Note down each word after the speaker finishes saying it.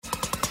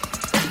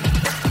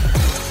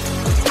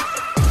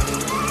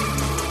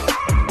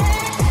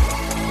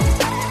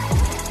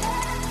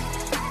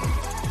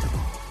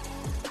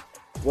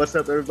What's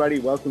up, everybody?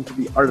 Welcome to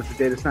the Art of the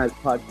Data Science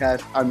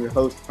podcast. I'm your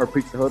host,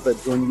 Harpreet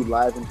Sahota, joining you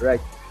live and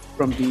direct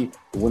from the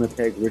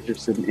Winnipeg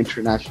Richardson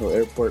International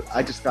Airport.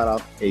 I just got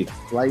off a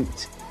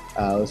flight.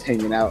 I was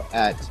hanging out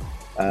at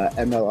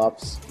ML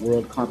Ops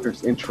World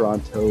Conference in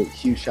Toronto.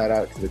 Huge shout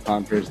out to the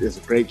conference. It's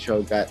a great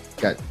show. Got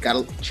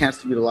a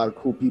chance to meet a lot of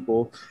cool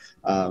people.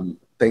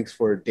 Thanks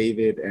for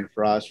David and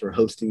Faraz for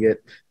hosting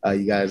it.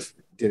 You guys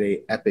did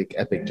a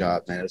epic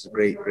job, man. It was a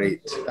great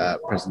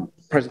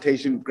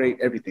presentation, great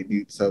everything,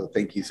 dude. So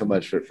thank you so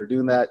much for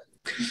doing that.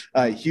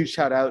 Huge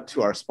shout out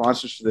to our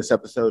sponsors for this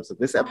episode. So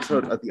this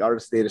episode of the Art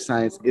of Data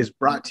Science is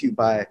brought to you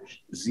by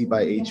Z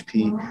by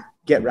HP.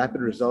 Get rapid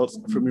results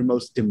from your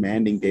most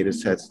demanding data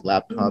sets,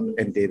 laptop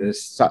and data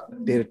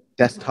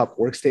desktop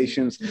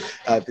workstations.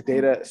 The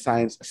Data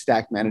Science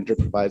Stack Manager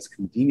provides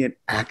convenient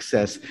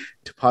access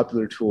to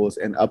popular tools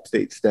and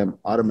updates them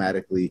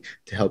automatically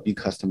to help you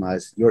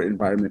customize your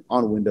environment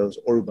on Windows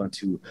or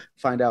Ubuntu.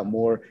 Find out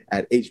more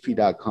at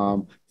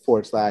hp.com/data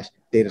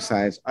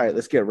science. All right,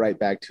 let's get right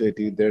back to it,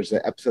 dude. There's an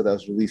episode that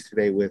was released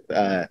today with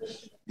the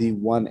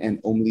one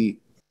and only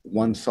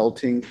One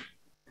Salting.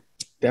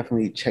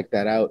 Definitely check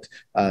that out. It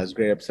was a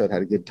great episode.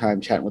 Had a good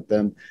time chatting with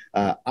them.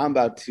 I'm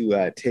about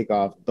to take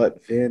off,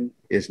 but Vin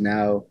is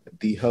now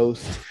the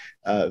host.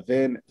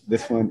 Vin,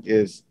 this one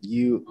is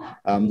you.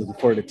 I'm looking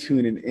forward to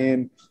tuning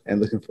in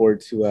and looking forward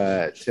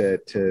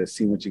to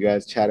seeing what you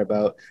guys chat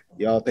about.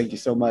 Y'all, thank you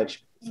so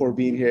much for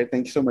being here.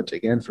 Thank you so much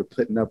again for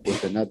putting up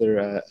with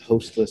another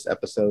hostless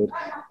episode.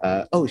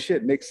 Oh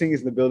shit, Nick Singh is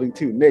in the building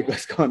too. Nick,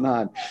 what's going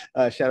on?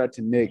 Shout out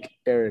to Nick,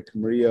 Eric,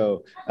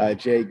 Mario,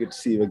 Jay, good to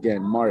see you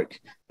again, Mark,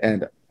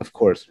 and of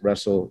course,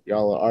 Russell.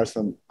 Y'all are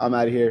awesome. I'm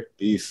out of here.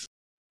 Peace.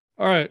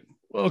 All right,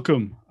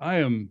 welcome. I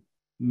am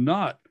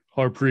not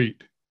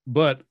Harpreet,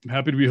 but I'm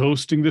happy to be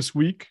hosting this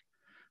week.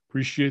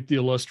 Appreciate the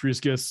illustrious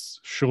guests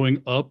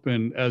showing up,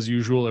 and as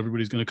usual,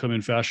 everybody's going to come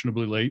in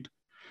fashionably late.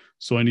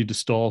 So I need to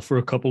stall for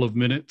a couple of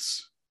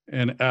minutes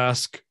and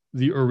ask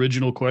the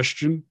original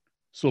question.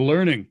 So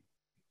learning.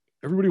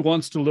 Everybody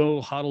wants to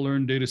know how to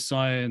learn data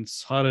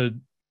science, how to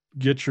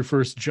get your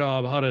first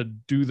job, how to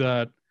do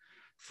that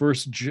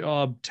first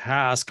job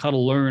task, how to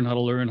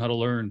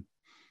learn.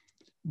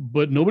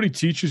 But nobody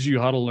teaches you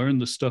how to learn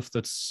the stuff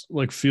that's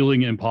like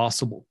feeling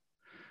impossible.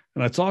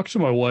 And I talked to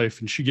my wife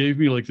and she gave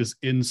me like this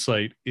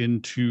insight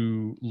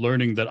into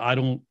learning that I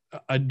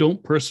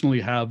don't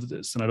personally have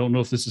this. And I don't know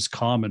if this is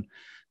common,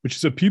 which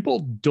is that people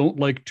don't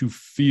like to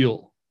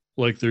feel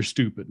like they're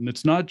stupid. And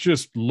it's not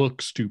just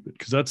look stupid,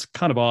 because that's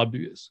kind of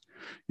obvious.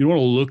 You don't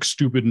want to look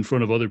stupid in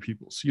front of other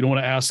people. So you don't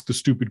want to ask the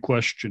stupid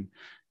question.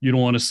 You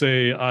don't want to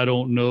say, I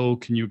don't know,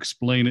 can you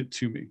explain it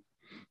to me?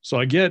 So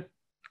I don't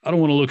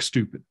want to look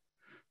stupid,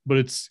 but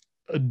it's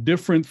a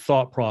different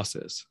thought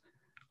process.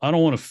 I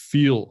don't want to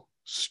feel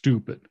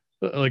stupid.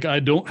 Like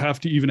I don't have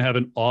to even have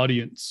an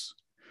audience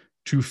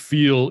to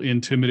feel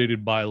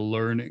intimidated by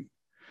learning.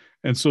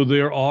 And so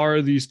there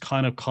are these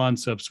kind of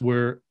concepts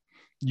where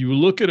you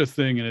look at a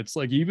thing and it's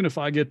like, even if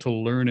I get to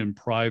learn in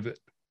private,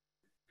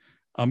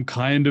 I'm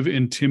kind of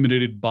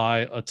intimidated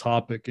by a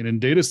topic. And in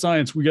data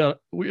science, we have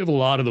a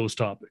lot of those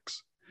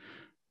topics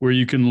where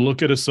you can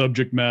look at a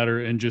subject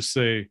matter and just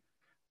say,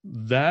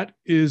 that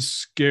is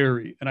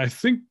scary. And I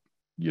think,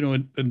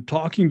 in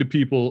talking to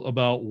people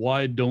about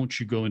why don't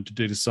you go into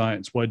data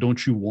science? Why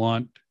don't you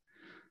want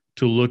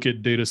to look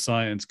at data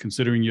science,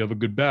 considering you have a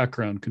good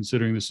background,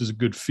 considering this is a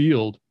good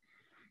field?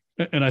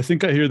 And I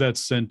think I hear that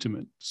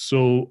sentiment.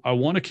 So I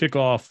want to kick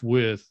off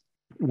with,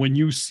 when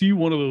you see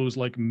one of those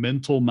like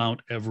mental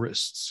Mount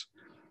Everests,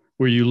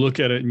 where you look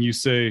at it and you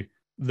say,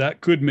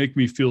 that could make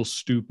me feel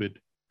stupid.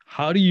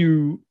 How do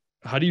you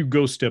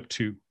go step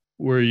two,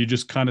 where you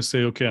just kind of say,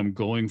 okay, I'm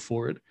going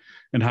for it?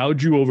 And how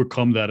did you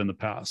overcome that in the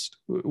past?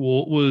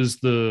 What was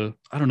I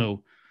don't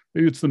know,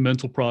 maybe it's the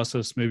mental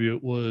process. Maybe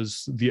it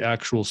was the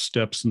actual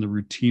steps and the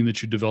routine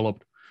that you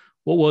developed.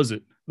 What was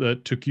it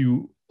that took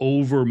you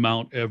over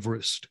Mount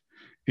Everest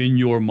in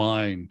your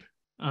mind?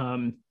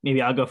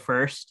 Maybe I'll go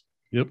first.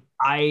 Yep.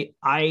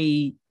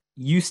 I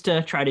used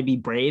to try to be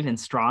brave and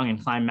strong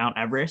and climb Mount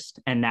Everest,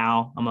 and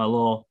now I'm a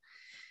little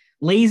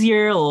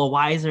lazier, a little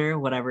wiser,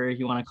 whatever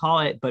you want to call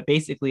it. But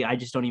basically, I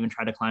just don't even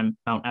try to climb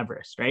Mount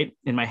Everest, right?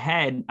 In my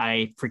head,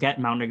 I forget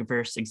Mount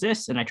Everest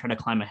exists, and I try to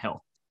climb a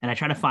hill. And I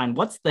try to find,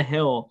 what's the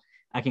hill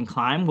I can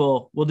climb?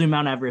 We'll do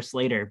Mount Everest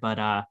later,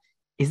 but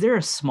is there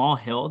a small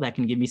hill that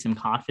can give me some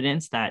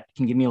confidence, that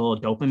can give me a little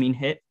dopamine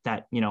hit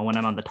that, when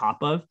I'm on the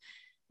top of?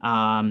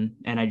 And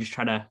I just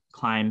try to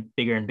climb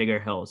bigger and bigger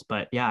hills.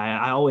 But yeah,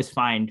 I always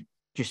find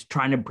just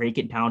trying to break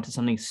it down to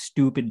something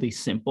stupidly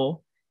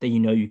simple that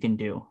you can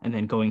do, and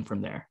then going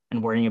from there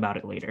and worrying about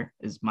it later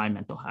is my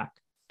mental hack.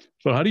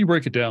 So how do you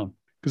break it down?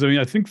 Because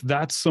I think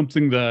that's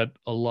something that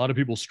a lot of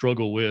people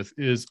struggle with,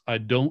 is I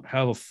don't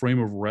have a frame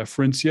of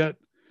reference yet.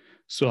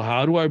 So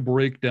how do I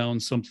break down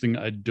something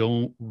I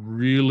don't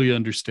really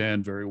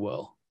understand very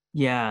well?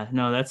 Yeah,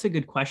 no, that's a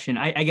good question.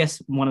 I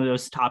guess one of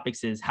those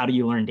topics is, how do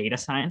you learn data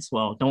science?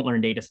 Well, don't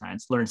learn data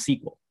science, learn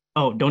SQL.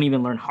 oh, don't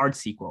even learn hard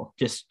SQL.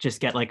 Just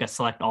get like a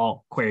select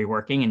all query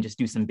working and just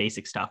do some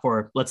basic stuff.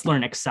 Or let's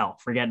learn Excel.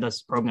 Forget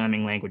this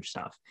programming language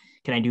stuff.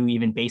 Can I do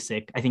even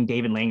basic? I think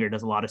David Langer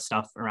does a lot of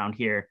stuff around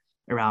here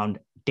around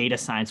data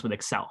science with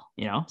Excel,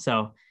 you know?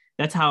 So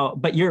that's how,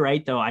 but you're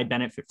right though. I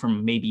benefit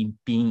from maybe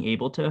being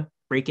able to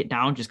break it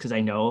down just because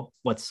I know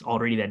what's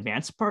already the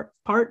advanced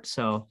part.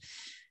 So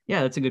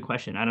yeah, that's a good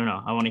question. I don't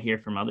know. I want to hear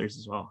from others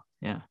as well.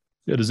 Yeah.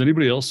 Yeah. Does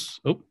anybody else?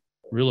 Oh,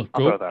 Rilla,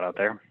 I'll go. throw that out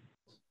there.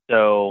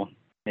 So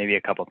maybe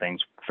a couple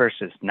things. First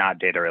is not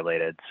data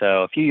related.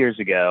 So a few years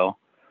ago,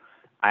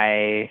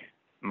 my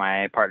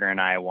partner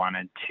and I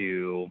wanted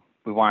to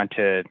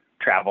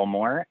travel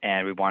more,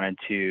 and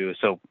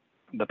so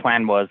the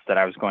plan was that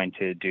I was going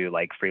to do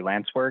like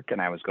freelance work,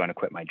 and I was going to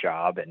quit my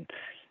job. And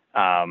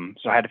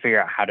so I had to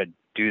figure out how to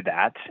do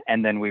that.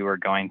 And then we were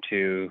going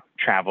to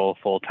travel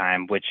full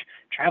time, which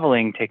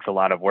traveling takes a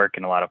lot of work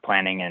and a lot of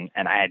planning. And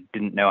I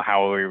didn't know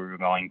how we were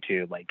going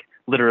to like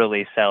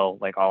literally sell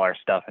like all our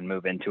stuff and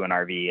move into an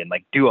RV and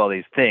like do all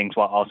these things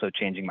while also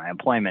changing my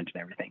employment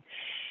and everything.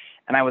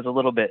 And I was a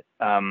little bit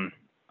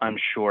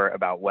unsure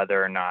about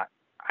whether or not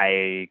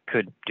I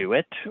could do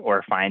it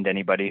or find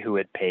anybody who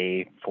would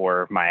pay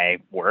for my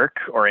work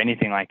or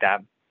anything like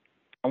that.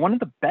 And one of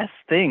the best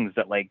things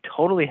that like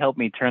totally helped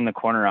me turn the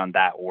corner on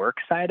that work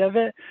side of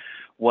it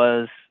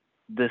was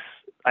this.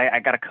 I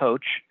got a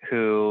coach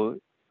who,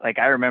 like,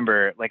 I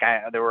remember, like,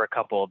 there were a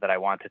couple that I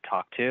wanted to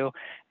talk to,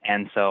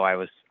 and so I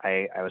was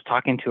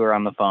talking to her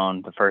on the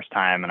phone the first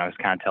time, and I was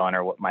kind of telling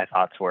her what my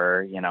thoughts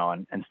were, you know,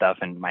 and stuff,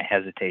 and my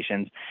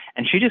hesitations,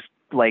 and she just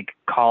like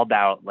called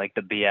out like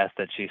the BS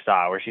that she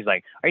saw, where she's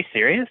like, "Are you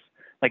serious?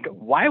 Like,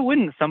 why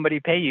wouldn't somebody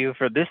pay you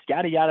for this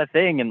yada yada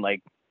thing?" And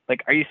like,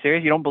 are you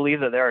serious? You don't believe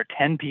that there are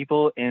 10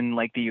 people in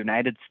like the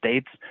United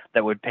States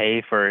that would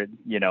pay for,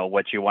 you know,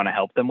 what you want to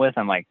help them with?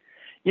 I'm like,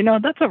 you know,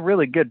 that's a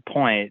really good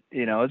point.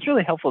 You know, it's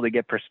really helpful to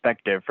get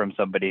perspective from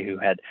somebody who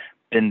had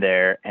been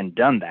there and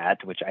done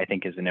that, which I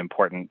think is an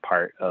important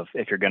part of,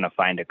 if you're going to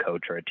find a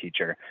coach or a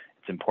teacher,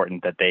 it's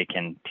important that they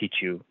can teach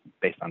you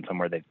based on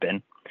somewhere they've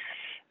been.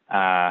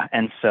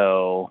 And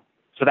so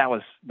that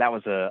was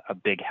a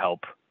big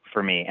help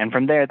for me. And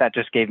from there, that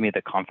just gave me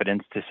the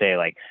confidence to say,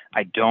 like,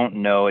 I don't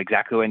know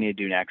exactly what I need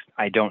to do next.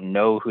 I don't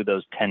know who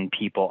those 10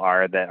 people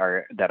are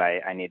that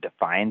I need to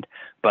find,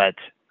 but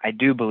I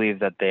do believe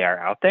that they are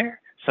out there.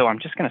 So I'm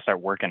just going to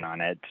start working on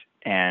it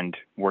and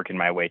working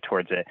my way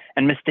towards it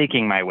and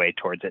mistaking my way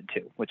towards it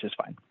too, which is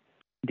fine.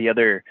 The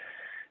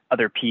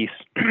other piece,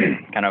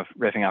 kind of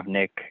riffing off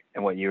Nick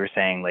and what you were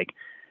saying, like,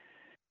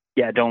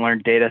 yeah, don't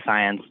learn data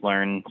science,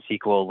 learn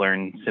SQL,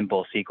 learn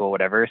simple SQL,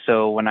 whatever.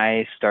 So when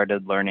I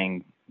started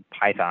learning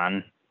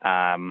Python,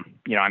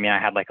 you know, I mean, I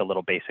had like a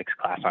little basics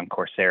class on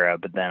Coursera,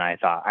 but then I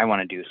thought I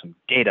want to do some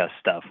data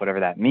stuff, whatever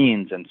that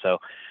means. And so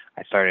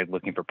I started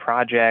looking for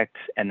projects,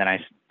 and then I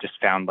just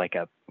found like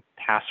a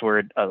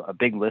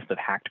big list of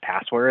hacked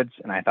passwords.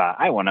 And I thought,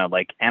 I want to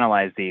like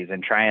analyze these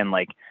and try and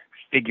like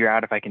figure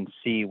out if I can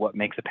see what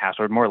makes a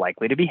password more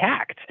likely to be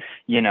hacked,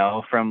 you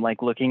know, from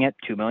like looking at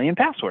 2 million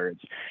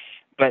passwords.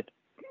 But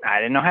I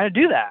didn't know how to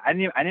do that. I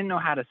didn't know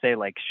how to say,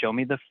 like, show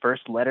me the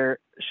first letter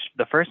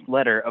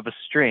of a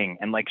string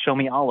and like show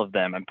me all of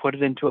them and put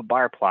it into a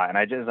bar plot. And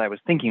as I was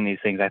thinking these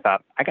things, I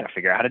thought, I got to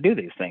figure out how to do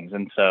these things.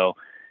 And so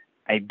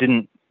I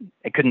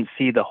couldn't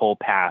see the whole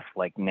path,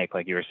 like Nick,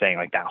 like you were saying,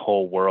 like that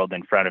whole world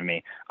in front of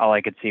me. All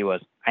I could see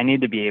was I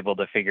need to be able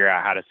to figure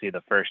out how to see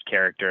the first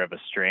character of a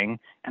string,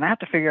 and I have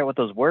to figure out what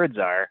those words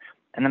are,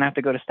 and then I have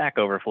to go to Stack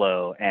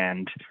Overflow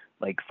and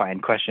like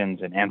find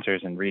questions and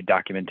answers and read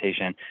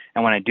documentation.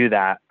 And when I do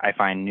that,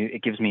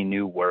 it gives me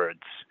new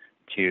words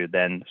to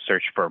then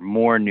search for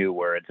more new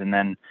words. And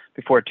then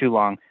before too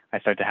long, I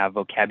start to have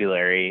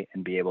vocabulary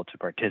and be able to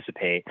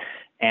participate.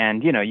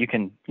 And, you know,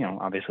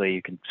 obviously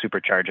you can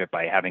supercharge it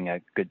by having a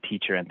good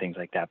teacher and things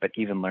like that. But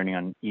even learning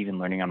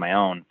on my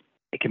own,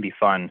 it can be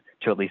fun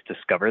to at least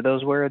discover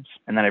those words.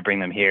 And then I bring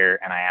them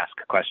here and I ask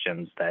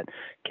questions that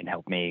can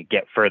help me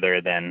get further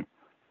than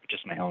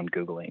just my own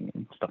Googling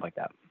and stuff like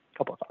that. A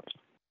couple of thoughts.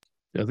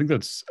 Yeah, I think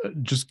that's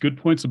just good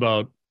points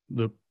about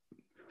the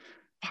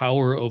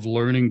power of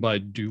learning by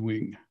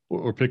doing,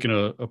 or picking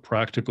a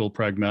practical,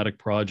 pragmatic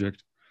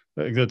project.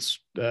 I think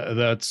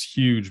that's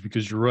huge,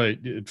 because you're right.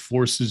 It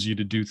forces you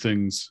to do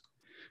things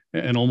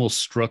and almost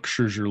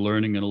structures your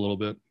learning in a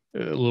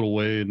little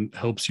way, and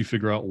helps you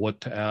figure out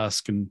what to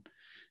ask, and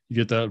you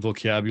get that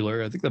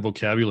vocabulary. I think that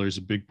vocabulary is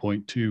a big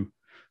point too.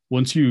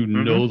 Once you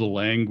know the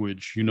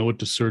language, you know what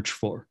to search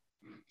for,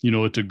 you know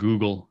what to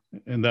Google,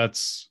 and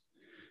that's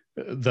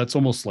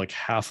almost like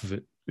half of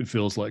it. It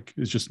feels like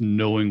it's just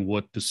knowing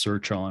what to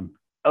search on.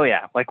 Oh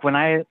yeah, like when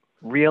I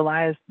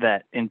realized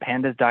that in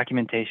Panda's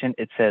documentation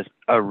it says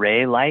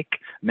array like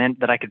meant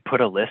that I could put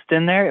a list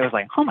in there, it was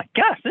like, oh my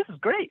gosh, this is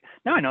great.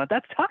 Now I know what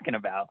that's talking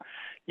about.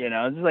 You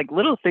know, it's like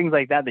little things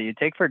like that you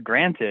take for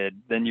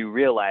granted, then you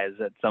realize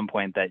at some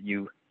point that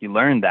you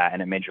learned that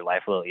and it made your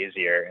life a little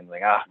easier, and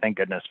like, thank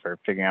goodness for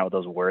figuring out what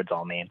those words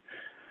all mean.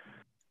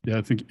 Yeah,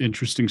 I think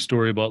interesting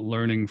story about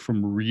learning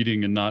from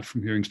reading and not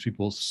from hearing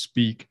people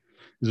speak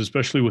is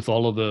especially with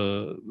all of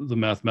the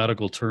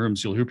mathematical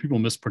terms, you'll hear people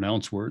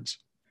mispronounce words,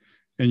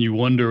 and you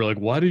wonder like,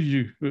 why did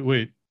you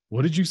wait?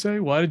 What did you say?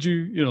 Why did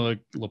you like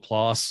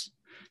Laplace?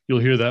 You'll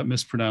hear that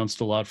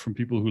mispronounced a lot from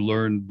people who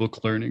learn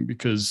book learning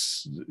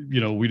because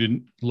we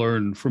didn't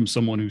learn from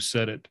someone who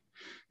said it,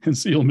 and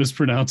so you'll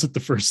mispronounce it the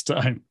first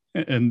time.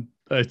 And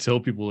I tell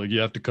people like you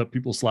have to cut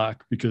people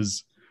slack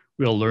because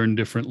we all learn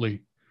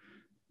differently.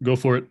 Go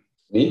for it.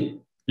 Me?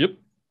 Yep.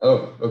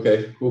 Oh,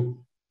 okay, cool.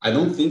 I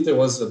don't think there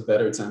was a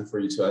better time for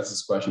you to ask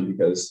this question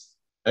because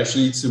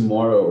actually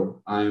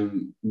tomorrow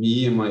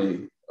me and my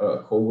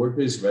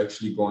co-workers, we're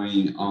actually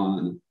going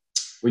on,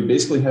 we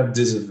basically have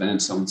this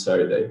event on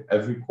Saturday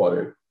every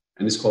quarter,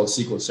 and it's called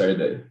SQL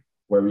Saturday,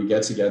 where we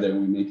get together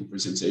and we make a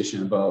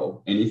presentation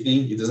about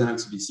anything. It doesn't have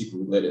to be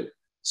SQL related.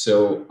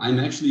 So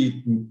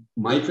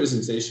my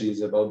presentation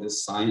is about the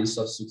science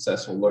of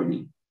successful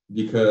learning,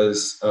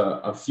 because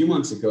a few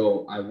months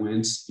ago, I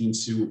went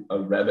into a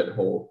rabbit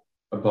hole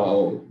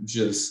about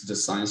just the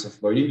science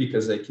of learning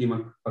because I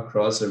came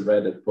across a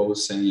Reddit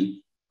post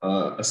saying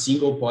a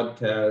single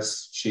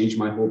podcast changed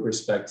my whole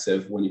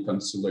perspective when it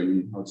comes to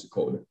learning how to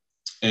code.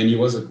 And it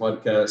was a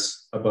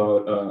podcast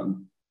about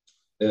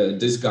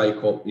this guy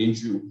called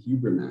Andrew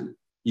Huberman.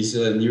 He's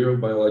a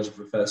neurobiology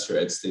professor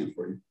at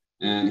Stanford.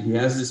 And he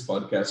has this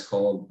podcast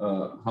called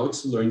How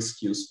to Learn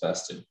Skills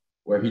Faster,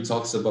 where he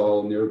talks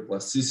about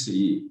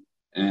neuroplasticity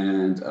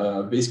and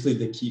basically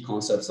the key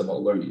concepts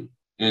about learning.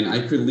 And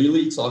I could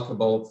literally talk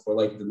about for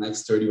like the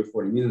next 30 or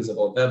 40 minutes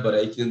about that, but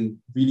I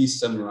can really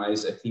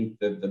summarize, I think,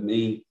 the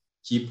main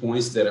key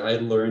points that I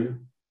learned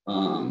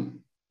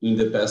in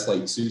the past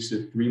like 2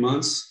 to 3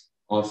 months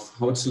of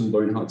how to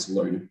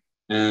learn.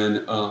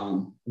 And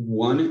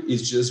one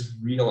is just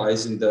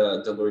realizing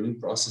the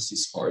learning process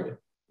is hard.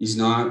 It's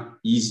not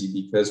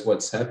easy because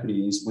what's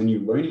happening is when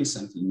you're learning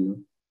something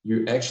new,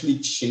 you're actually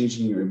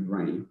changing your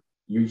brain.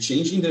 You're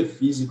changing the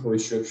physical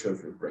structure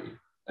of your brain.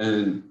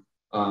 And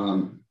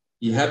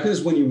it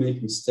happens when you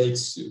make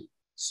mistakes too.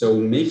 So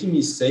making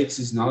mistakes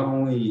is not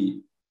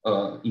only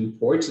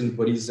important,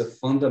 but it's a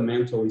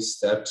fundamental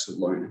step to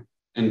learn.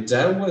 And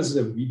that was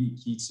a really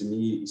key to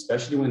me,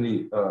 especially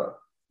when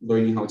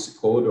learning how to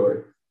code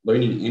or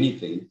learning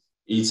anything.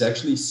 It's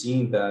actually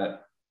seeing that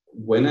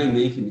when I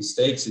make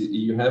mistakes,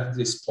 you have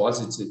this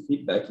positive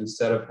feedback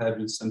instead of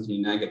having something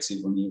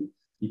negative on you.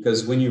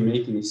 Because when you're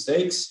making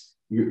mistakes,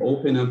 you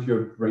open up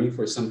your brain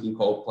for something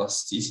called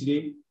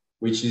plasticity,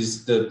 which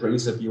is the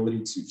brain's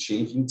ability to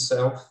change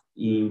itself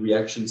in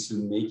reaction to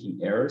making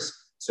errors.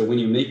 So when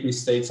you make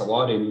mistakes a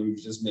lot and you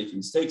just make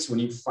mistakes, when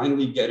you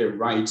finally get it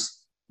right,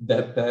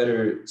 that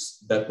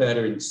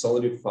pattern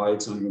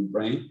solidifies on your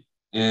brain,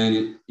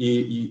 and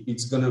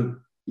it's gonna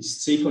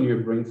stick on your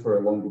brain for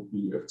a longer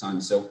period of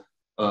time. So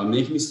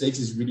making mistakes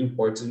is really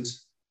important.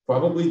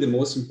 Probably the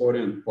most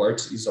important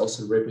part is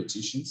also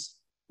repetitions.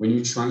 When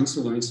you're trying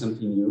to learn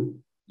something new,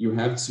 you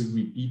have to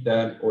repeat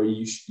that, or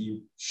you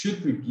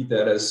should repeat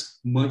that as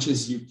much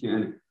as you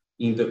can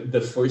in the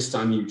first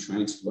time you're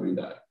trying to learn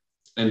that.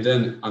 And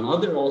then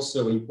another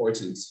also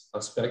important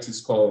aspect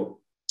is called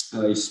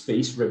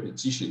spaced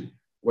repetition,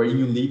 where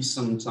you leave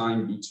some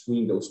time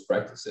between those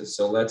practices.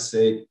 So let's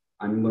say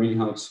I'm learning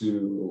how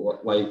to,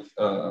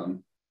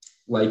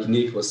 like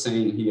Nick was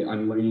saying here,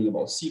 I'm learning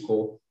about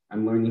SQL,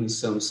 I'm learning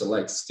some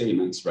select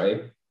statements,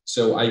 right?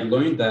 So I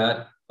learned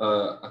that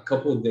a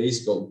couple of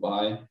days go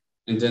by,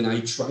 and then I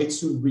try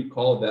to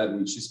recall that,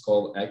 which is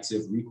called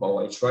active recall.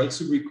 I try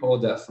to recall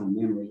that from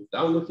memory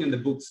without looking at the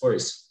book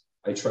first.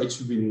 I try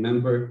to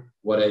remember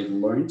what I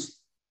learned,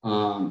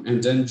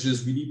 and then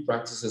just really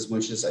practice as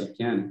much as I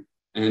can.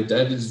 And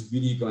that is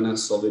really gonna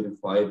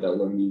solidify that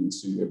learning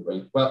into your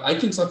brain. Well, I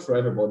can talk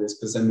forever about this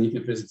because I'm making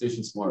a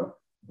presentation tomorrow.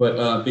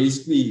 But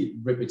basically,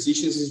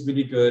 repetitions is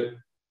really good.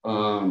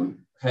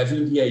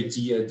 Having the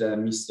idea that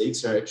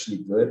mistakes are actually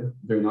good,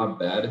 they're not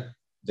bad.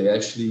 They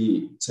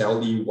actually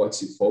tell you what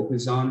to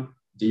focus on.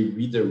 They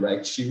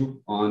redirect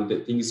you on the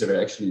things that are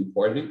actually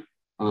important.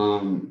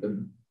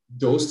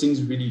 Those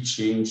things really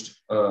changed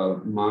the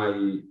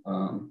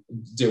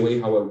way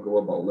how I go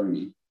about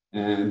learning.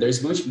 And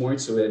there's much more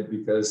to it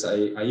because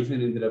I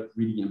even ended up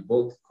reading a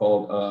book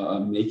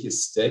called Make It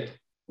Stick,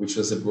 which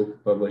was a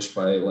book published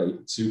by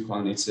like 2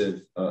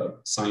 cognitive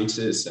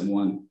scientists and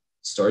 1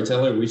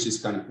 storyteller, which is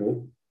kind of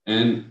cool.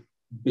 And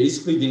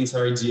basically the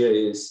entire idea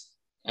is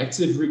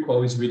active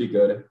recall is really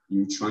good.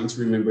 You're trying to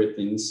remember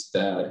things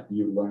that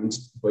you learned,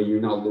 but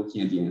you're not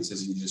looking at the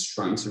answers. You're just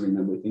trying to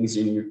remember things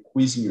and you're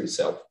quizzing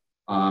yourself.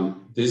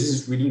 This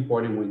is really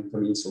important when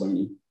coming to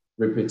learning.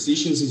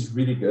 Repetitions is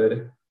really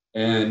good,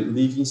 and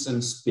leaving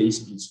some space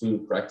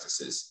between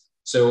practices.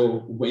 So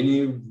when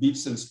you leave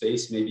some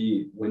space,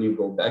 maybe when you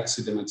go back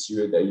to the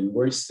material that you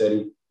were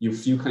studying, you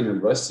feel kind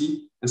of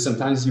rusty. And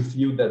sometimes you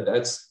feel that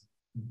that's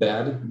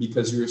bad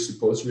because you're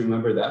supposed to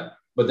remember that.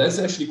 But that's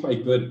actually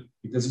quite good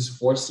because it's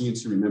forcing you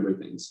to remember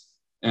things.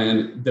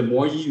 And the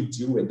more you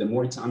do it, the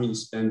more time you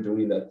spend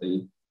doing that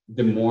thing,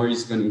 the more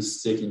it's going to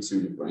stick into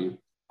your brain.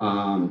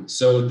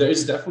 So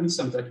there's definitely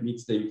some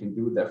techniques that you can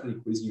do.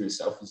 Definitely quizzing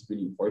yourself is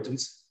really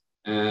important.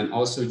 and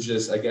also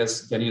just, I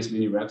guess, getting as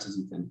many reps as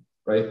you can,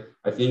 right?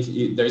 I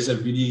think there's a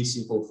really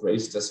simple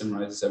phrase that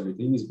summarizes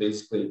everything. Is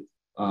basically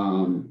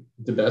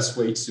the best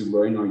way to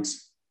learn,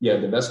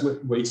 the best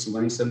way to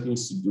learn something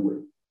is to do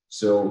it.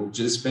 So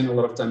just spend a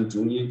lot of time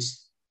doing it.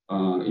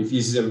 If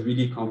it's a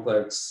really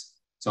complex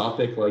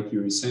topic, like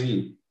you were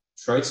saying,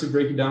 try to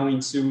break it down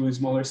into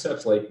smaller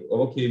steps. Like,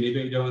 okay,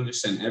 maybe I don't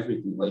understand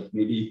everything. Like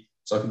maybe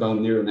talk about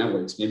neural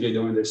networks. Maybe I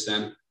don't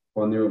understand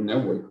how a neural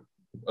network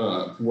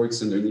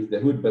works underneath the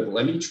hood, but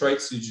let me try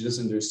to just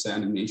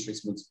understand a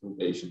matrix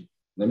multiplication.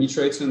 Let me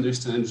try to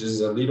understand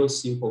just a little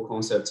simple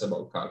concepts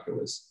about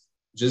calculus,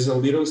 just a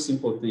little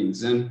simple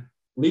things, and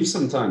leave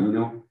some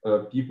time.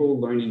 People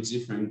learn in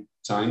different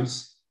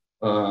times.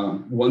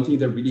 One thing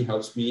that really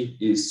helps me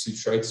is to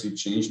try to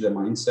change the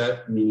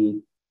mindset,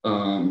 meaning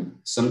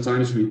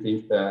sometimes we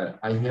think that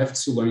I have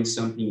to learn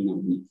something in a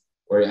week,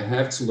 or I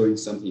have to learn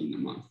something in a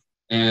month.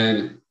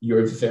 And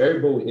your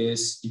variable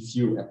is if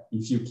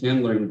you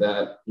can learn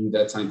that in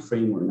that time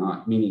frame or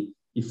not. Meaning,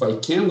 if I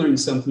can learn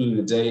something in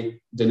a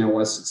day, then I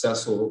was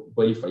successful.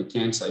 But if I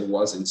can't, I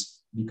wasn't.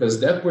 Because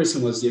that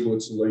person was able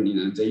to learn in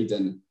a day,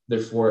 then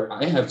therefore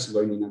I have to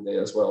learn in a day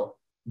as well.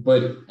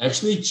 But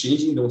actually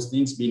changing those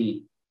things,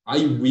 meaning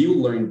I will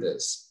learn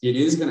this. It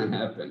is going to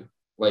happen.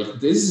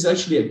 Like, this is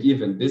actually a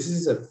given. This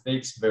is a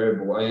fixed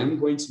variable. I am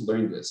going to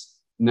learn this.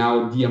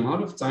 Now, the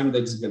amount of time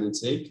that it's going to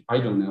take, I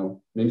don't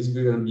know. Maybe it's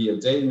going to be a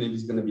day, maybe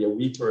it's going to be a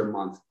week or a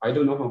month. I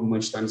don't know how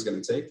much time it's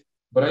going to take,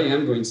 but I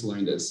am going to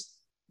learn this.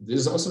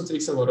 This also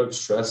takes a lot of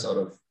stress out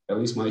of at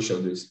least my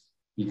shoulders,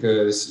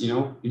 because,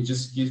 it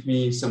just gives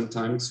me some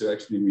time to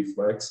actually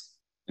reflect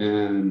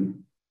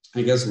and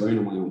I guess learn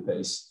on my own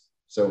pace.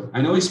 So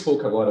I know I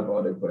spoke a lot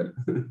about it, but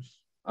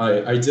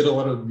I did a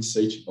lot of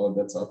research about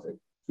that topic.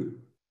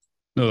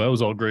 No, that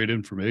was all great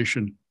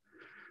information.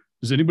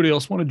 Does anybody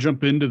else want to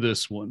jump into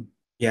this one?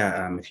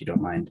 Yeah, if you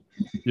don't mind.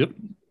 Yep.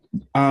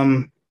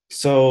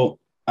 So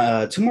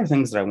two more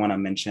things that I want to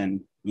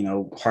mention,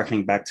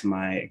 harkening back to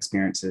my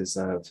experiences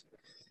of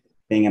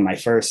being in my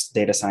first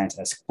data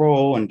scientist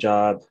role and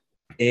job,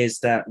 is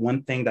that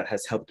one thing that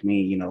has helped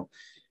me,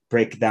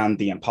 break down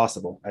the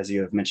impossible, as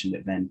you have mentioned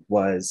it, Vin,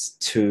 was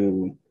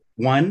to,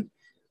 one,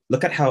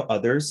 look at how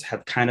others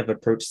have kind of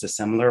approached a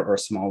similar or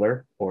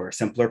smaller or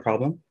simpler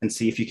problem and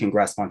see if you can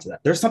grasp onto that.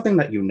 There's something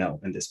that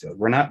in this field.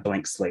 We're not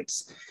blank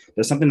slates.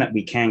 There's something that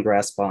we can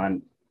grasp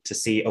on to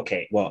see,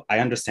 okay, well, I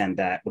understand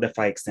that. What if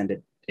I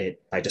extended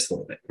it by just a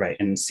little bit, right?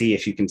 And see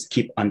if you can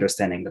keep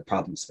understanding the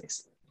problem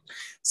space.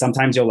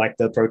 Sometimes you'll like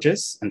the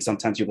approaches, and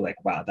sometimes you'll be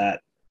like, wow,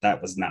 that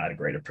was not a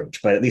great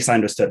approach, but at least I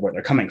understood where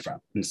they're coming from.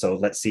 And so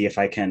let's see if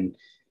I can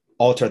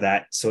alter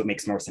that so it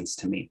makes more sense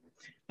to me.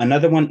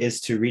 Another one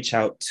is to reach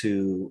out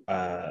to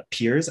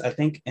peers, I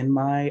think, in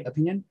my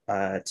opinion,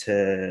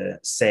 to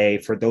say,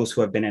 for those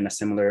who have been in a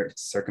similar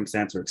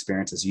circumstance or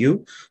experience as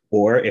you,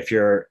 or if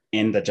you're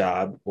in the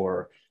job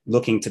or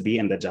looking to be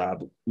in the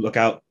job, look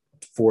out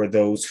for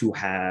those who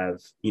have,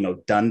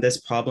 done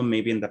this problem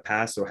maybe in the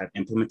past or have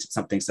implemented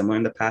something similar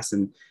in the past,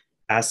 and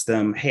ask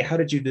them, hey, how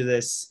did you do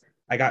this?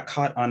 I got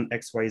caught on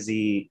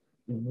XYZ.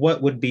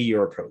 What would be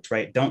your approach,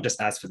 right? Don't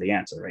just ask for the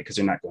answer, right? Because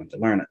you're not going to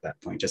learn at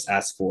that point. Just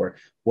ask for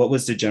what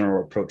was the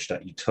general approach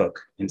that you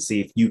took, and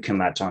see if you can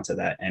latch onto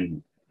that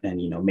and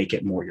make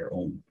it more your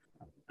own.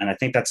 And I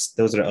think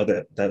those are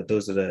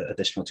the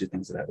additional two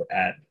things that I would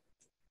add.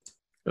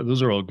 Yeah,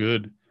 those are all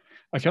good.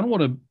 I kind of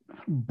want to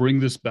bring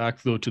this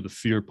back though to the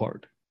fear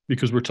part,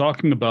 because we're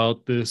talking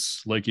about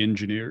this like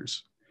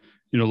engineers,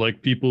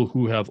 like people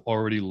who have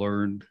already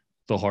learned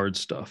the hard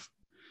stuff.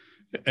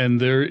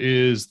 And there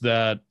is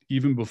that,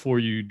 even before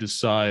you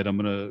decide, I'm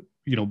going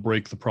to,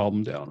 break the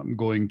problem down. I'm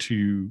going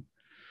to,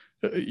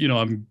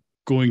 I'm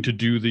going to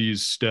do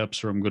these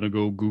steps, or I'm going to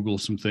go Google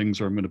some things,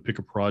 or I'm going to pick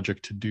a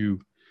project to do.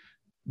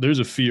 There's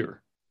a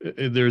fear.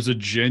 There's a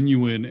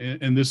genuine,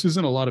 and this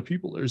isn't a lot of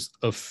people. There's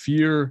a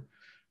fear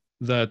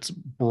that's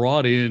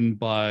brought in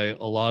by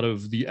a lot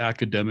of the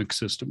academic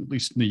system, at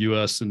least in the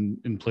US and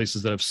in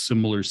places that have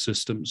similar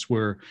systems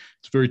where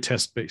it's very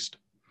test-based.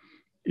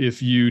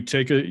 If you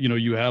take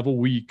you have a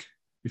week,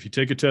 if you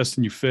take a test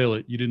and you fail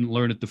it, you didn't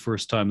learn it the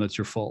first time, that's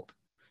your fault.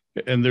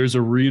 And there's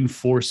a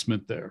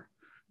reinforcement there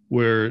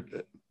where,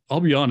 I'll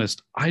be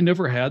honest, I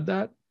never had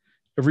that.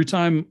 Every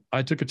time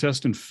I took a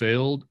test and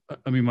failed,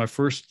 my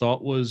first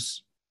thought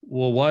was,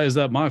 well, why is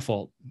that my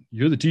fault?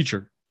 You're the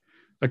teacher.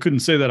 I couldn't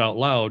say that out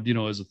loud,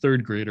 as a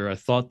third grader. I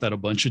thought that a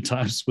bunch of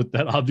times, but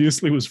that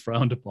obviously was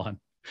frowned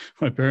upon.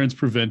 My parents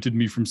prevented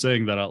me from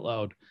saying that out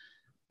loud.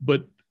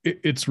 But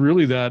it's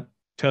really that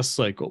test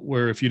cycle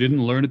where if you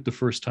didn't learn it the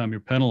first time,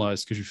 you're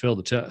penalized because you failed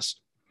the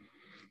test.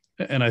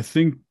 And I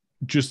think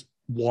just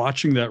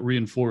watching that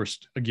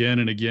reinforced again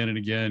and again and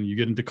again, you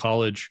get into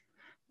college,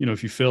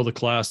 if you fail the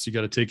class, you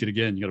got to take it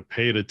again. You got to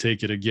pay to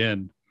take it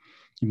again.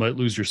 You might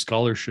lose your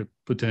scholarship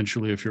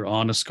potentially if you're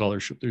on a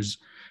scholarship.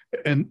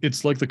 And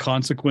it's like the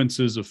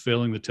consequences of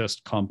failing the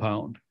test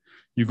compound.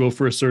 You go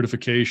for a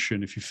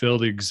certification if you fail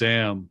the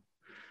exam.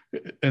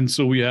 And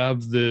so we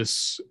have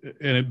this,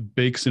 and it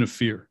bakes in a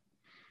fear.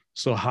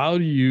 So how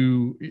do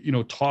you,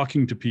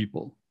 talking to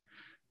people,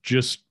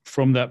 just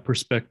from that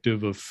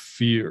perspective of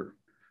fear,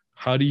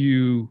 how do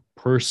you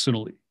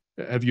personally,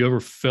 have you ever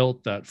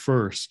felt that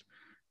first?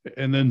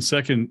 And then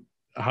second,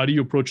 how do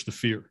you approach the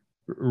fear?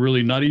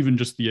 Really, not even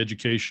just the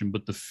education,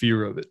 but the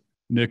fear of it.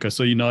 Nick, I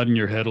saw you nodding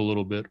your head a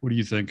little bit. What do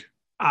you think?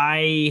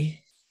 I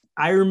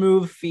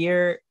remove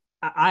fear.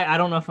 I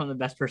don't know if I'm the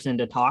best person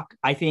to talk.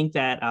 I think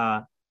that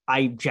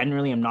I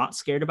generally am not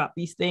scared about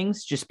these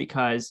things just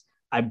because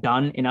I've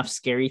done enough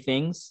scary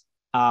things.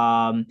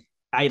 I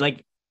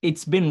like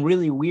it's been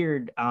really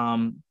weird.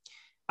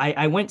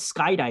 I went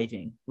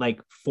skydiving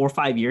like 4 or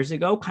 5 years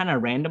ago, kind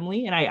of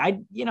randomly.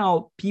 And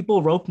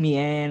people roped me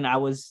in. I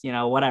was,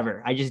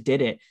 whatever. I just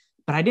did it.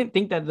 But I didn't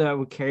think that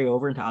would carry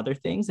over into other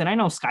things. And I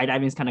know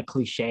skydiving is kind of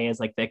cliche as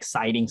like the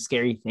exciting,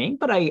 scary thing.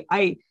 But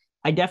I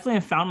definitely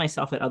have found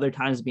myself at other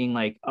times being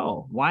like,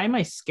 oh, why am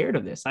I scared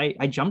of this?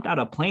 I jumped out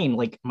of a plane.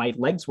 Like my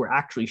legs were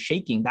actually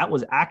shaking. That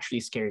was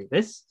actually scary.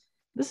 This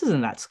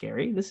isn't that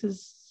scary. This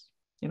is,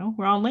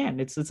 we're on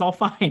land. It's all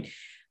fine.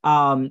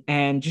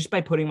 And just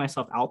by putting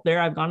myself out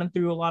there, I've gone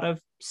through a lot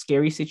of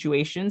scary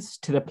situations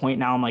to the point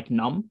now I'm like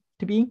numb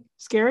to being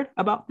scared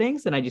about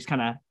things. And I just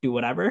kind of do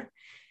whatever.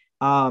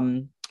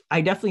 I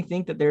definitely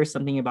think that there's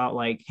something about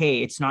like,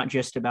 hey, it's not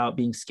just about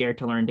being scared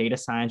to learn data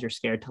science or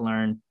scared to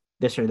learn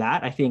this or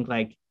that. I think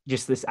like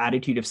just this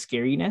attitude of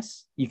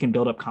scariness, you can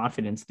build up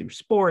confidence through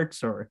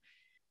sports or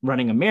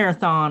running a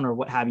marathon or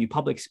what have you,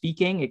 public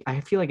speaking. I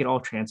feel like it all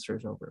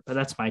transfers over, but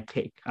that's my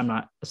take. I'm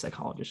not a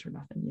psychologist or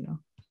nothing.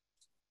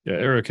 Yeah,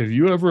 Eric, have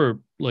you ever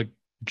like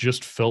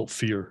just felt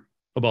fear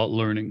about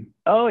learning?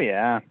 Oh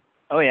yeah.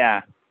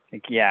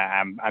 Like,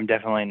 yeah, I'm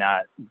definitely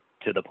not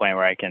to the point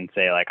where I can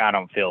say like I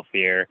don't feel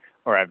fear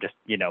or I've just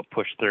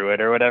pushed through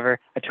it or whatever.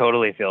 I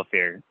totally feel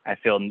fear. I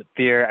feel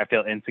fear. I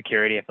feel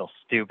insecurity. I feel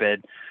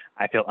stupid.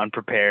 I feel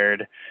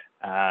unprepared.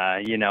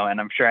 And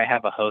I'm sure I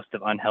have a host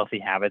of unhealthy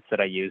habits that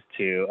I use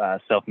to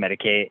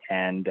self-medicate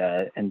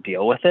and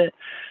deal with it.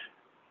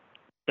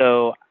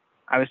 So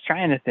I was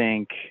trying to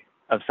think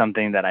of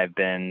something that I've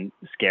been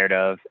scared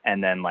of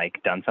and then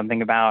like done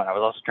something about. I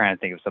was also trying to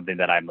think of something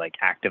that I'm like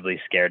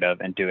actively scared of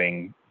and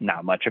doing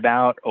not much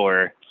about,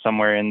 or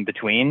somewhere in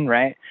between,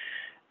 right?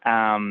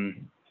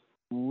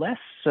 Less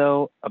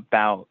so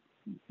about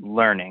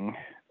learning,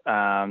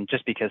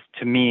 just because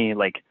to me,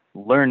 like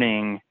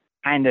learning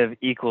kind of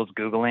equals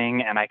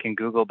Googling, and I can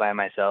Google by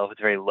myself. It's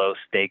very low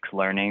stakes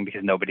learning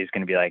because nobody's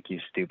going to be like,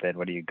 you stupid,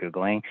 what are you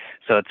Googling?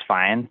 So it's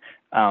fine.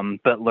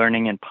 But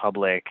learning in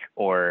public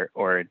or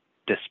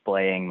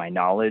displaying my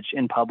knowledge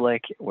in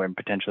public when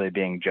potentially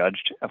being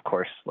judged, of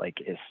course,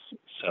 like is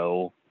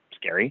so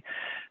scary.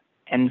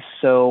 And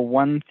so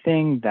one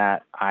thing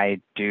that I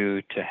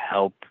do to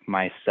help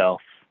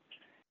myself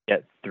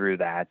get through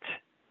that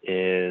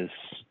is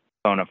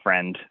phone a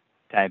friend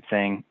type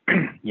thing.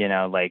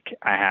 Like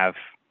I have,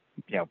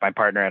 my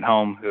partner at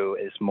home who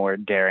is more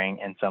daring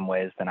in some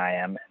ways than I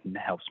am and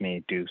helps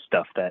me do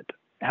stuff that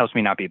helps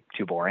me not be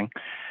too boring,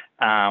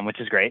 which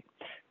is great.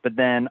 But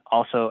then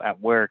also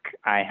at work,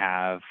 I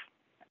have,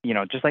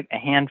 just like a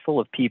handful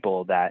of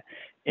people that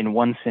in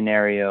one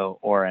scenario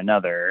or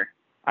another,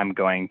 I'm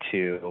going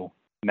to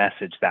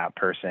message that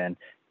person,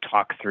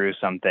 talk through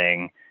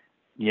something,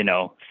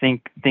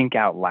 think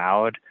out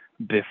loud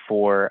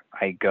before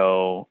I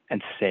go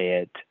and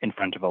say it in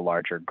front of a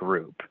larger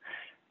group.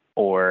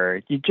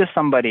 Or just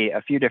somebody,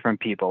 a few different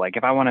people. Like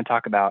if I want to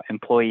talk about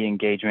employee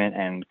engagement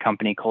and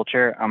company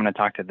culture, I'm going to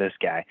talk to this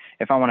guy.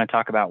 If I want to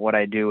talk about what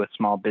I do with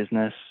small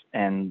business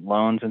and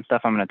loans and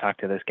stuff, I'm going to talk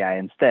to this guy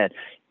instead.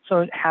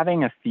 So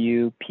having a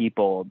few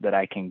people that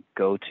I can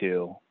go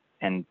to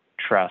and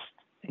trust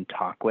and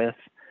talk with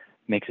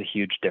makes a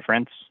huge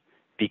difference,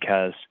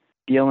 because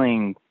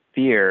feeling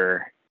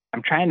fear,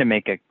 I'm trying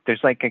to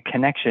there's like a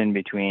connection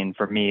between,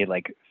 for me,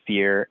 like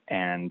fear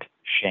and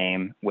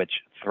shame, which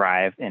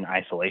thrive in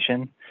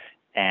isolation.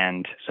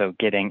 And so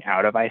getting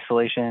out of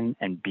isolation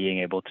and being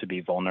able to be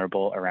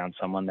vulnerable around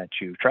someone that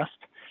you trust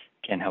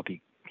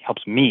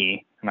helps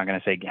me. I'm not going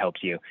to say it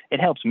helps you. It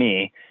helps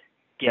me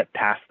get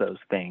past those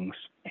things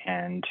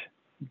and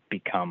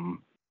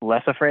become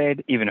less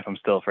afraid, even if I'm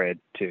still afraid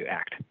to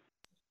act.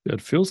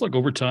 It feels like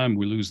over time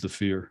we lose the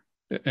fear.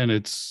 And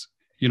it's,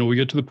 we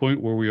get to the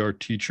point where we are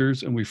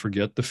teachers and we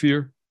forget the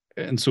fear.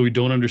 And so we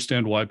don't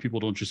understand why people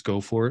don't just go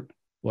for it,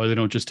 why they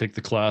don't just take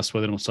the class, why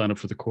they don't sign up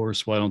for the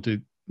course, why don't they,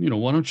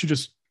 why don't you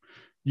just,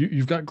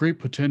 you've got great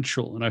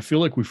potential. And I feel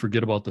like we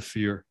forget about the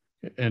fear.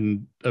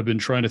 And I've been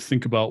trying to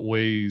think about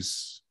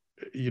ways,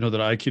 that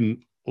I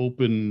can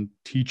open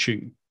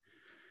teaching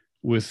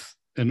with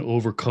an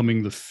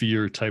overcoming the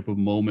fear type of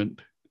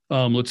moment.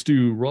 Let's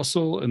do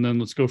Russell, and then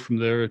let's go from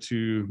there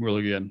to Will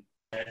again.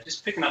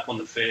 Just picking up on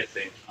the fear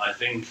thing, I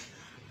think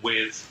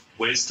with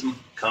wisdom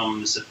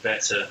comes a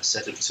better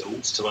set of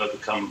tools to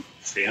overcome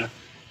fear.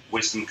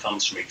 Wisdom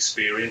comes from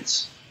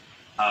experience.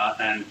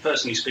 And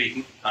personally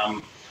speaking,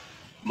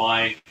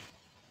 my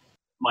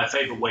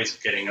favorite ways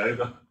of getting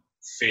over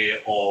fear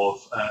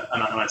of,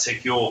 and I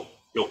take your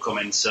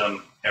comments,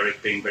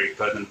 Eric, being very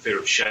pertinent, fear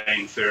of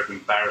shame, fear of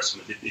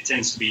embarrassment. It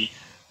tends to be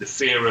the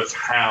fear of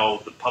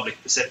how the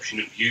public perception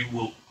of you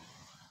will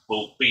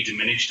will be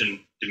diminished and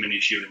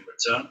diminish you in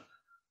return.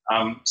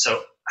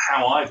 So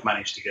how I've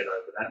managed to get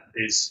over that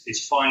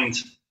is find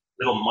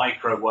little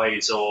micro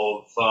ways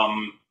of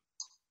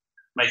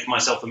making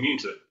myself immune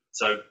to it.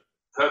 So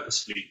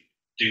purposefully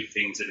do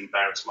things that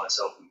embarrass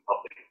myself in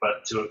public,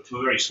 but to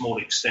a very small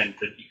extent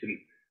that you can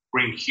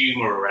bring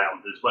humor around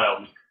as well,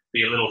 and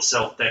be a little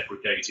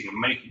self-deprecating and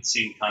make it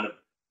seem kind of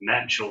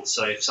natural.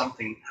 So if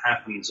something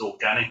happens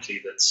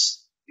organically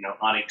that's, you know,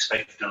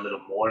 unexpected and a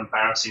little more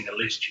embarrassing, at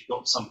least you've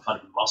got some kind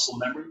of muscle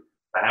memory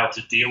for how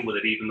to deal with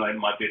it, even though it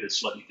might be at a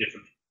slightly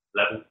different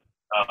level.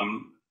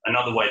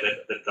 Another way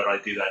that I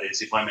do that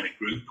is if I'm in a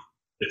group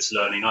that's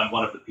learning, I'm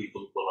one of the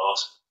people who will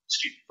ask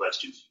stupid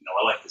questions. You know,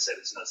 I like to say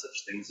there's no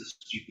such thing as a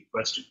stupid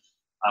question.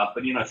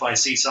 But, you know, if I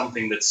see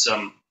something that's,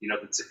 you know,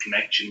 that's a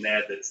connection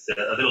there that's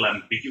a little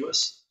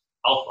ambiguous,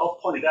 I'll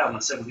point it out and I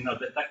say, well, you know,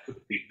 that could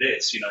be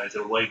this. You know, is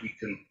there a way we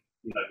can,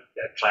 you know,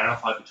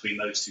 clarify between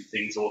those two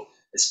things? Or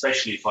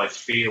especially if I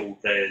feel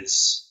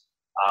there's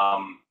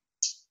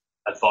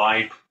a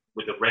vibe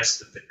with the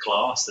rest of the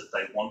class that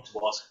they want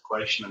to ask a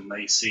question and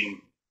they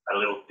seem a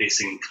little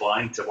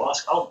disinclined to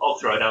ask, I'll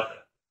throw it out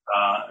there.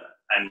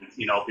 And,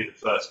 you know, I'll be the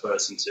first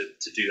person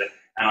to do that.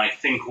 And I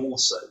think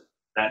also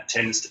that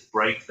tends to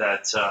break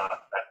that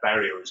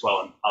barrier as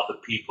well. And other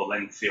people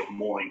then feel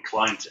more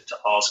inclined to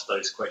ask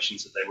those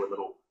questions that they were a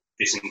little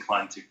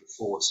disinclined to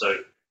before. So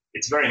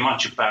it's very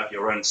much about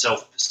your own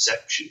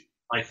self-perception,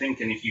 I think.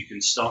 And if you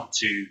can start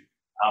to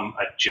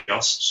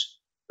adjust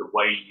the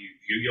way you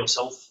view your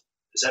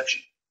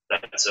self-perception,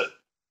 that's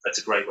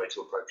a great way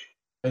to approach it.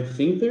 I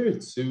think there are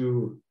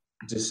two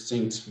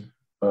distinct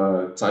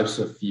types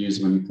of views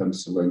when it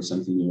comes to learning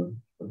something new.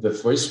 The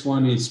first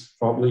one is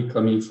probably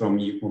coming from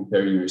you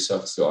comparing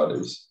yourself to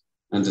others.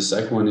 And the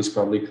second one is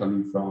probably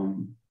coming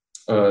from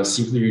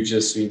simply you're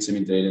just too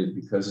intimidated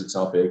because the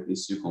topic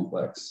is too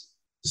complex.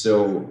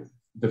 So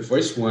the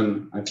first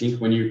one, I think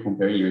when you're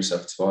comparing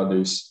yourself to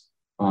others,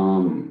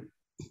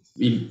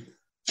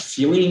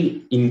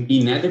 feeling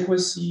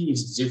inadequacy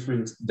is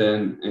different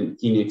than an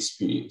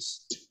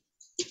inexperience.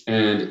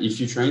 And if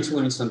you're trying to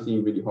learn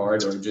something really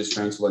hard or just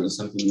trying to learn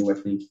something new, I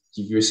think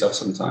give yourself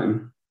some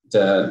time.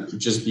 That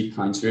just be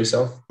kind to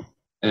yourself.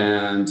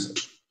 And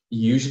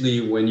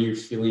usually when you're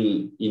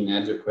feeling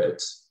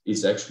inadequate,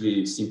 it's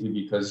actually simply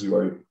because you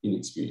are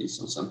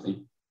inexperienced on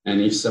something. And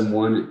if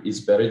someone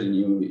is better than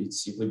you,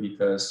 it's simply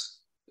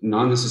because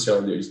not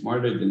necessarily they're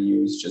smarter than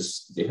you, it's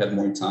just they had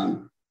more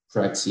time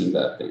practicing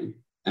that thing.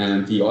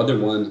 And the other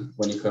one,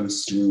 when it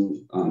comes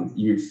to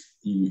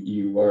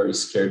you are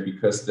scared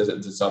because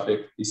the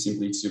topic is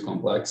simply too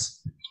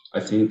complex. I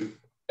think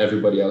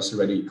everybody else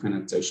already kind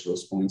of touched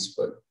those points,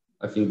 but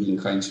I think being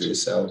kind to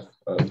yourself,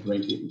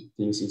 breaking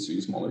things into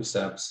smaller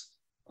steps,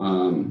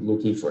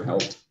 looking for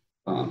help,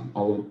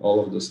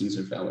 all of those things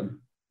are valid.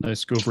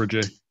 Nice. Go for it,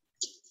 Jay.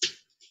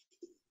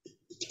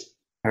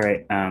 All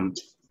right.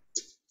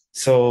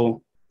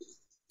 So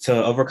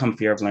to overcome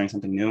fear of learning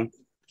something new,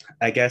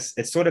 I guess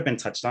it's sort of been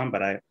touched on,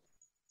 but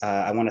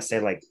I want to say,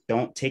 like,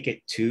 don't take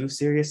it too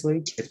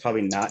seriously. It's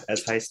probably not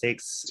as high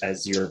stakes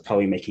as you're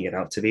probably making it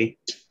out to be,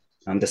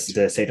 just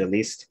to say the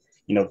least.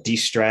 You know,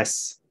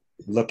 de-stress,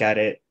 look at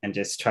it, and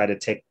just try to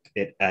take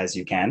it as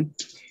you can.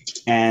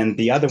 And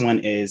the other one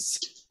is,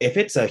 if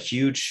it's a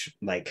huge,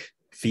 like,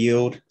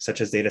 field, such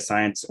as data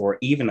science, or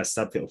even a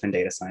subfield within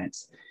data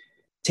science,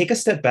 take a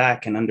step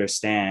back and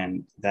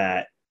understand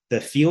that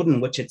the field in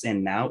which it's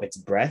in now, its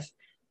breadth,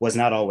 was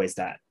not always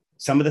that.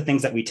 Some of the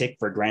things that we take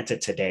for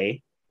granted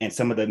today and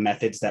some of the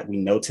methods that we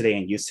know today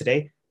and use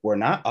today were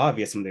not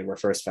obvious when they were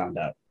first found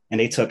out. And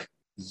they took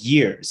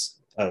years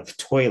of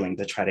toiling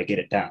to try to get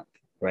it down,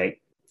 right?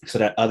 So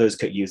that others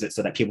could use it,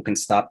 so that people can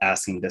stop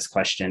asking this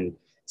question,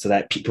 so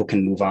that people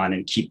can move on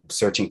and keep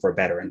searching for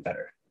better and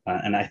better.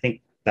 And I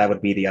think that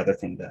would be the other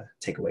thing to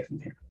take away from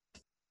here.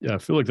 Yeah, I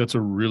feel like that's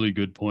a really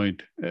good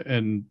point.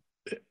 And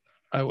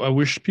I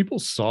wish people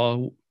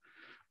saw,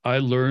 I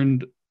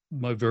learned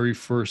my very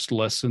first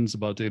lessons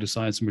about data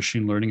science and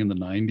machine learning in the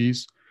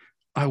 90s.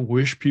 I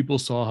wish people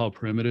saw how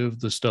primitive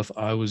the stuff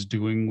I was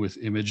doing with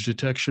image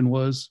detection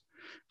was.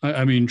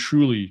 I mean,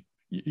 truly,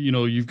 you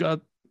know, you've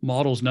got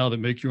models now that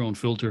make your own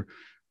filter.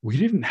 We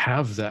didn't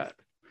have that.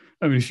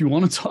 I mean, if you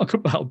want to talk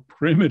about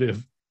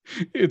primitive,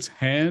 it's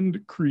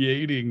hand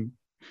creating,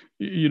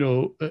 you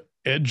know,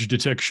 edge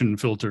detection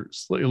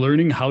filters. Like,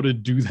 learning how to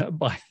do that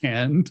by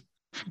hand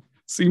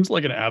seems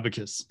like an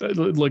abacus.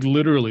 Like,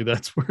 literally,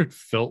 that's where it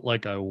felt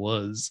like I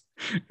was.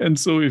 And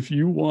so if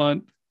you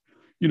want,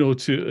 you know,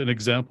 to an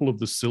example of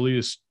the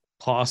silliest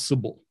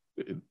possible,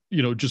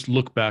 you know, just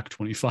look back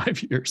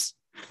 25 years.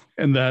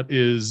 And that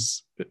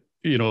is,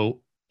 you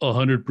know,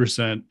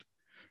 100%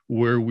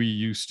 where we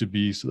used to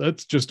be. So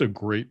that's just a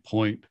great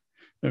point.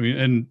 I mean,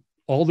 and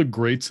all the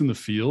greats in the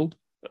field,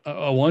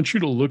 I want you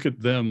to look at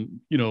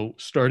them, you know,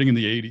 starting in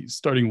the 80s,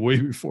 starting way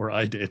before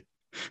I did.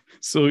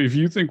 So if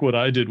you think what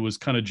I did was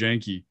kind of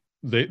janky,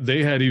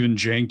 they had even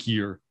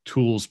jankier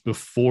tools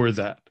before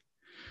that.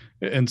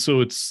 And so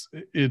it's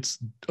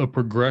a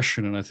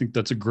progression. And I think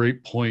that's a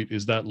great point,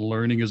 is that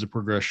learning is a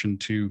progression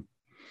too.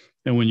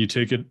 And when you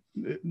take it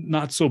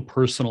not so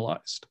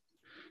personalized,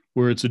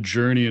 where it's a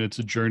journey and it's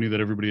a journey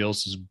that everybody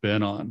else has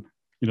been on,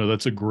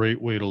 that's a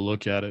great way to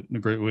look at it and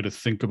a great way to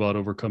think about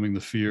overcoming the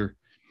fear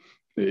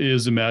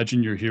is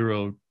imagine your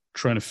hero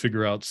trying to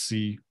figure out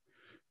C,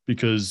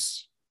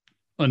 because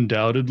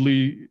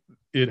undoubtedly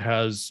it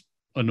has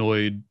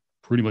annoyed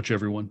pretty much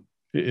everyone.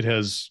 It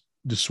has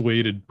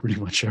dissuaded pretty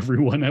much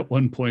everyone at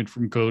one point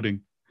from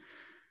coding.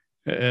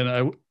 And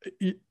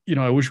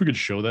I wish we could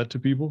show that to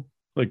people.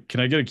 Like, can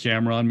I get a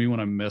camera on me when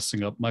I'm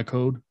messing up my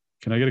code?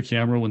 Can I get a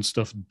camera when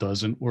stuff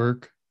doesn't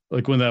work?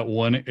 Like when that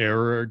one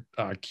error,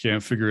 I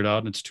can't figure it out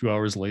and it's 2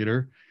 hours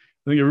later.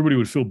 I think everybody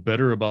would feel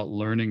better about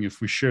learning if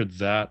we shared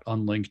that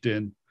on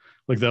LinkedIn.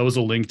 Like that was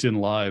a LinkedIn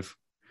Live.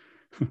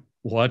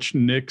 Watch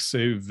Nick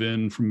save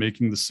Vin from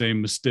making the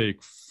same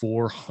mistake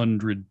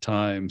 400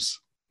 times.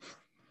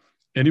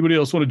 Anybody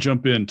else want to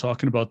jump in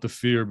talking about the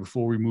fear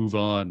before we move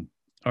on?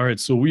 All right,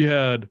 so we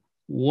had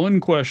one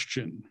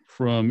question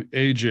from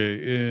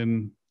AJ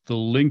in the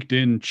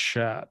LinkedIn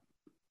chat.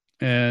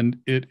 And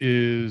it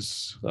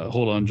is,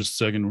 hold on just a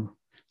second.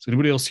 Does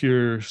anybody else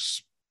here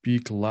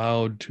speak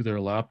loud to their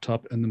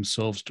laptop and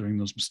themselves during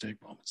those mistake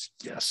moments?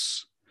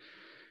 Yes.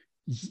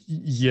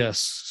 Yes,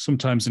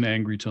 sometimes in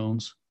angry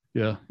tones.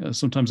 Yeah,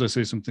 sometimes I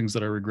say some things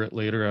that I regret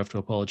later. I have to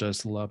apologize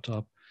to the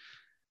laptop.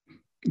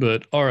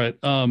 But all right,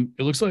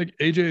 it looks like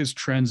AJ is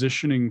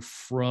transitioning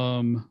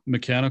from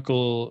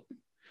mechanical,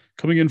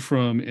 coming in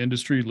from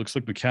industry, looks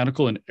like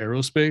mechanical and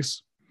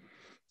aerospace.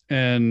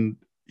 And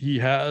he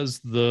has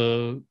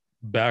the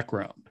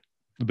background,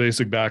 the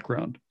basic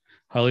background,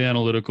 highly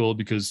analytical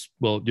because,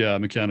 well, yeah,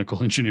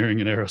 mechanical engineering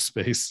and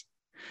aerospace,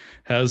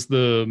 has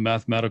the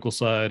mathematical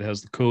side,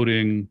 has the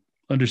coding,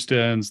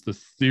 understands the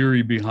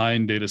theory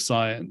behind data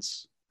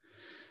science.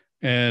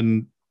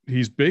 And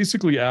he's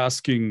basically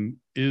asking,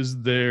 is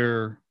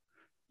there,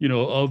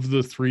 of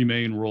the three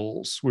main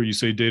roles where you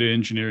say data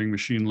engineering,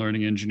 machine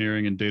learning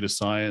engineering, and data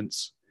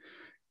science,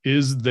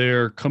 is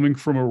there, coming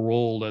from a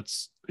role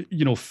that's,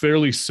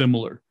 fairly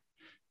similar,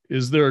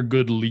 is there a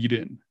good lead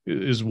in?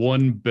 Is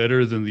one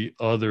better than the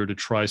other to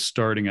try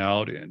starting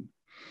out in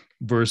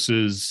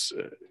versus,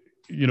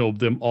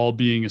 them all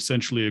being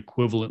essentially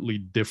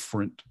equivalently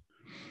different?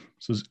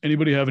 So does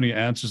anybody have any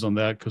answers on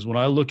that? Because when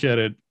I look at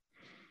it,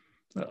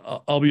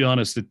 I'll be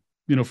honest, from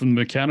the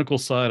mechanical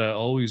side, I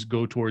always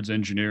go towards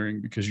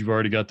engineering because you've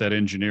already got that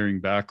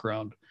engineering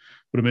background.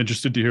 But I'm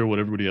interested to hear what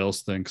everybody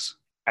else thinks.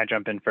 I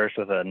jump in first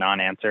with a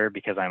non-answer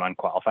because I'm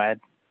unqualified.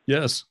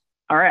 Yes.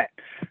 All right.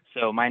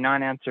 So my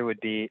non-answer would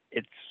be,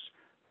 it's,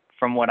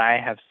 from what I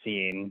have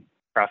seen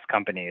across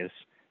companies,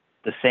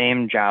 the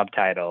same job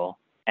title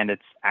and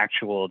its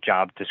actual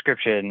job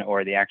description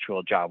or the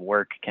actual job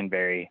work can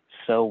vary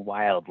so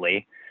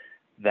wildly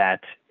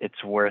that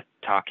it's worth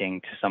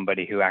talking to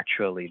somebody who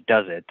actually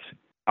does it,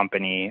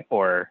 company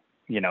or,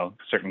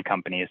 certain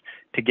companies,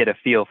 to get a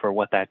feel for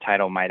what that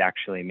title might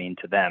actually mean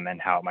to them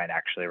and how it might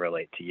actually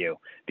relate to you,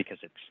 because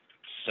it's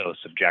so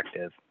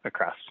subjective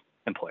across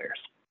employers.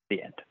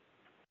 The end.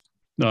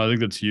 No, I think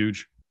that's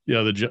huge.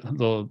 Yeah,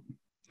 the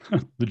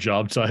the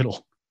job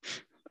title.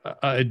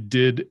 I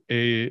did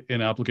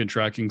an applicant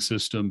tracking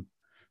system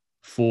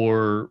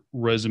for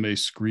resume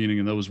screening,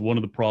 and that was one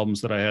of the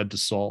problems that I had to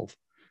solve,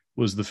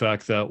 was the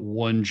fact that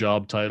one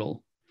job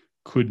title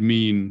could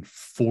mean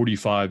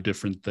 45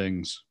 different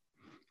things,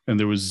 and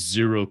there was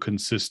zero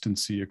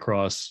consistency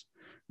across.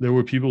 There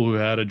were people who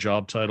had a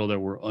job title that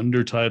were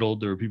undertitled.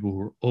 There were people who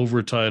were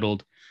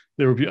overtitled.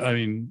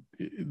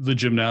 The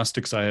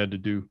gymnastics I had to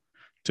do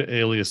to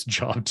alias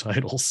job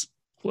titles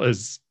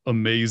was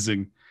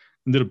amazing.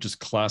 Ended up just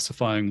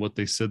classifying what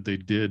they said they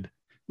did. It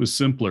was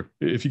simpler.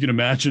 If you can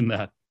imagine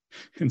that,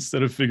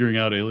 instead of figuring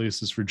out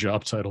aliases for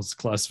job titles,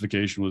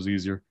 classification was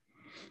easier.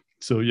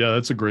 So yeah,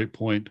 that's a great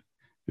point,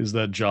 is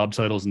that job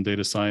titles in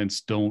data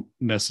science don't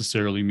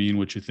necessarily mean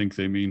what you think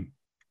they mean.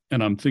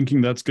 And I'm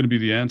thinking that's going to be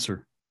the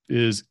answer,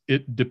 is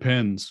it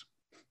depends.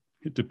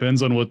 It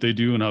depends on what they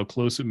do and how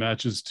close it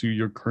matches to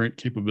your current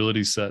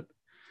capability set.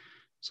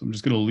 So I'm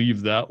just going to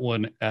leave that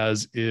one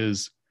as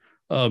is.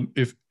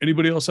 If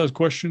anybody else has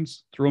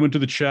questions, throw them into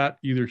the chat,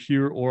 either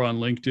here or on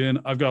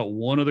LinkedIn. I've got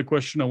one other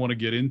question I want to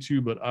get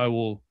into, but I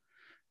will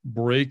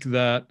break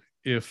that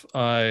if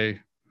I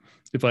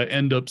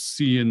end up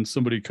seeing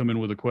somebody come in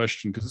with a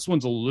question, because this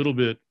one's a little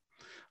bit,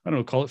 I don't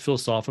know, call it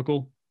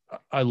philosophical.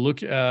 I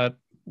look at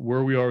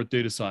where we are with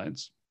data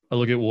science. I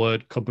look at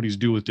what companies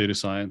do with data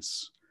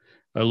science.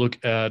 I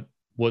look at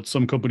what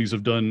some companies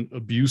have done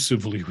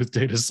abusively with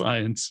data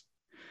science.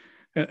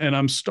 And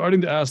I'm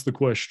starting to ask the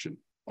question,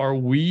 are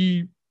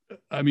we,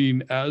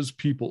 as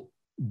people,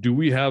 do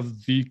we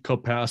have the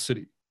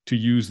capacity to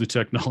use the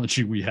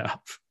technology we have?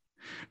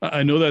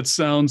 I know that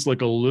sounds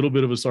like a little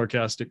bit of a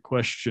sarcastic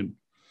question,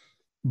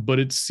 but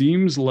it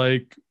seems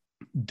like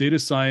data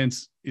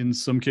science in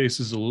some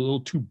cases is a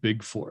little too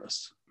big for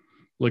us.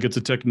 Like it's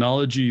a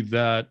technology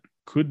that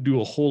could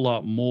do a whole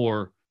lot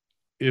more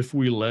if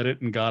we let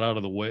it and got out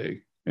of the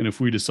way. And if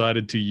we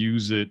decided to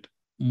use it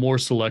more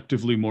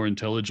selectively, more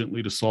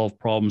intelligently to solve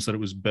problems that it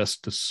was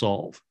best to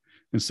solve.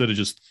 instead of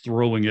just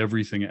throwing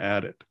everything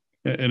at it.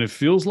 And it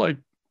feels like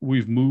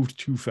we've moved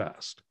too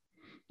fast.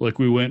 Like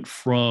we went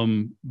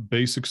from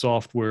basic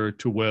software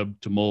to web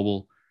to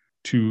mobile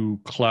to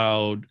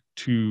cloud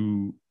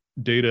to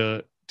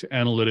data to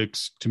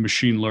analytics to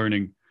machine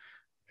learning.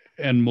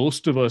 And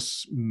most of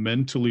us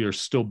mentally are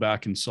still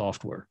back in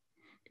software.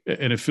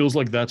 And it feels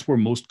like that's where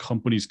most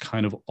companies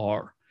kind of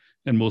are.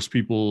 And most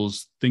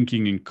people's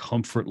thinking and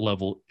comfort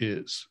level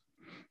is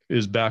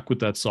back with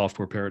that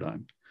software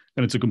paradigm.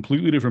 And it's a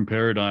completely different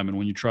paradigm. And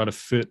when you try to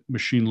fit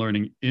machine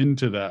learning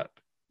into that,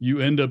 you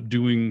end up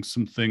doing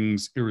some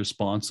things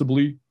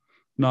irresponsibly,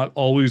 not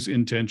always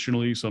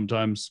intentionally,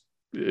 sometimes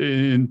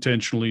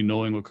intentionally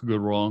knowing what could go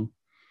wrong.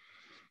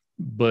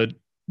 But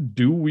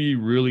do we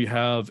really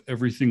have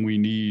everything we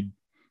need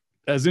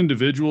as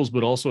individuals,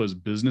 but also as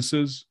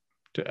businesses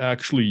to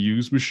actually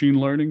use machine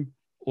learning?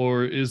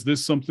 Or is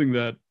this something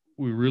that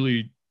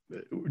we're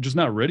just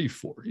not ready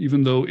for,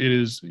 even though it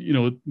is,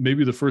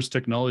 maybe the first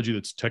technology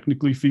that's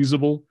technically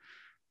feasible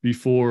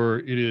before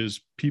it is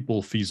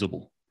people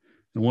feasible?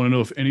 I want to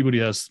know if anybody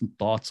has some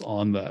thoughts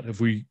on that.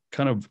 Have we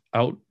kind of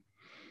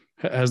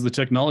has the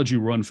technology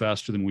run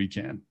faster than we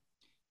can?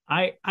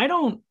 I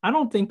don't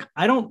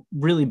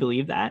really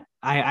believe that.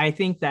 I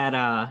think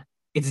that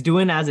it's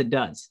doing as it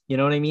does. You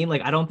know what I mean?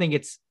 Like, I don't think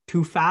it's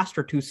too fast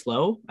or too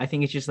slow. I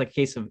think it's just like a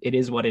case of it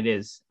is what it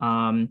is.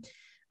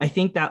 I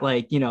think that,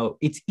 like,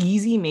 it's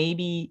easy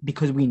maybe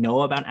because we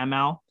know about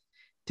ML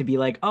to be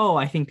like, oh,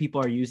 I think people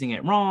are using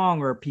it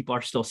wrong, or people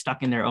are still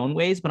stuck in their own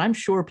ways. But I'm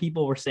sure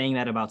people were saying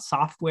that about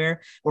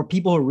software, or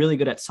people who are really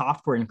good at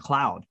software and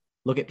cloud.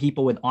 Look at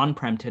people with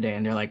on-prem today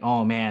and they're like,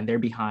 oh man, they're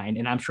behind.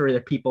 And I'm sure there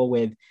are people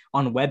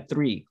on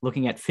Web3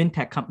 looking at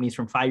fintech companies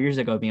from 5 years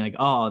ago being like,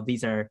 oh,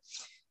 these are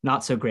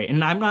not so great.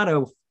 And I'm not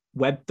a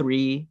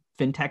Web3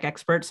 fintech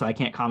expert, so I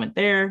can't comment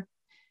there.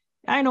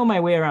 I know my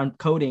way around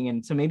coding,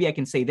 and so maybe I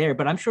can say there,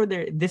 but I'm sure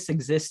this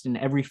exists in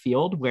every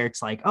field where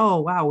it's like,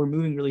 oh, wow, we're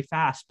moving really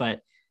fast, but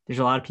there's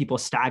a lot of people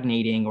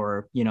stagnating,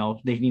 or,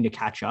 they need to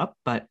catch up.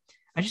 But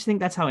I just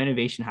think that's how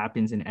innovation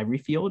happens in every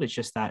field. It's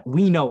just that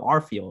we know our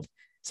field,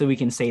 so we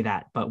can say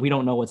that, but we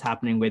don't know what's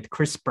happening with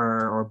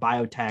CRISPR or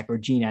biotech or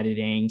gene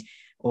editing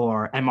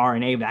or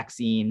mRNA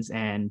vaccines.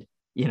 And,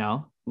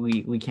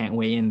 we can't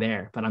weigh in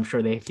there, but I'm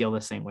sure they feel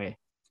the same way.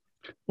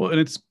 Well, and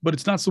it's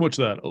not so much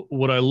that.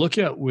 What I look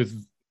at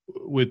with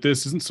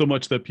this isn't so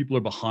much that people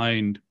are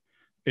behind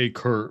a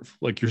curve,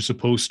 like you're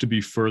supposed to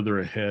be further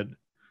ahead.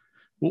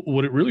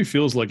 What it really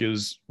feels like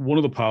is one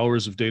of the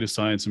powers of data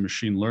science and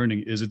machine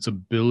learning is its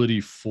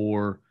ability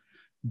for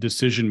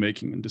decision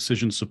making and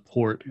decision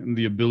support, and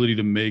the ability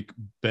to make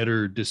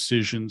better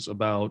decisions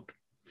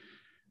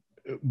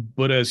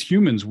but as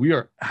humans, we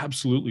are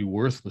absolutely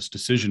worthless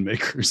decision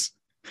makers.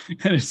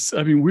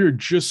 And we're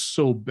just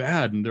so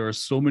bad. And there are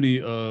so many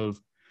of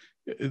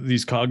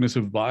these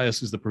cognitive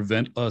biases that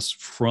prevent us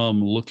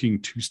from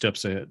looking 2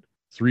 steps ahead,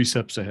 3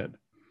 steps ahead.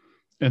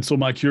 And so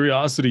my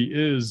curiosity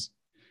is,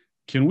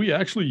 can we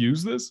actually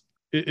use this?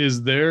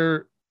 Is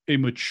there a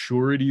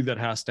maturity that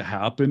has to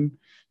happen?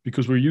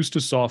 Because we're used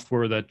to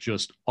software that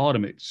just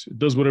automates. It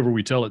does whatever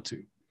we tell it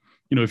to.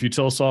 If you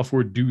tell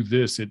software, do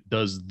this, it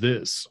does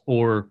this,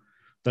 or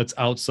that's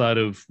outside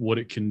of what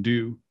it can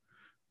do.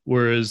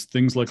 Whereas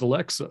things like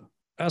Alexa,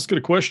 ask it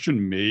a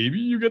question, maybe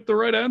you get the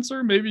right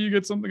answer, maybe you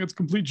get something that's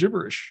complete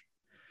gibberish.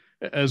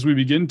 As we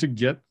begin to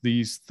get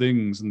these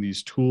things and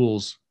these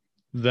tools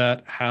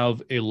that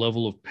have a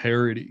level of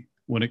parity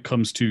when it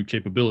comes to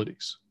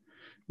capabilities,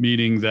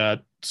 meaning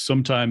that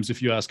sometimes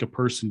if you ask a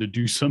person to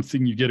do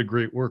something, you get a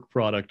great work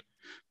product,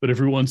 but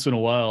every once in a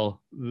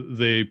while,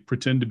 they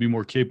pretend to be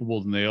more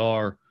capable than they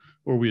are,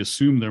 or we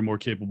assume they're more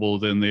capable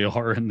than they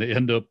are, and they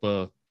end up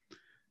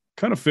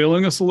kind of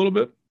failing us a little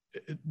bit.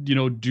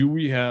 Do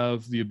we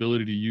have the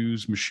ability to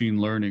use machine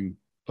learning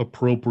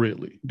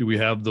appropriately? Do we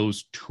have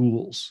those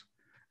tools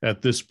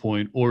at this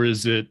point? Or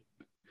is it,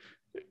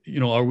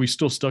 are we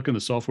still stuck in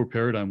the software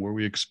paradigm where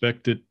we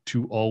expect it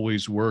to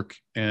always work,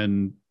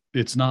 and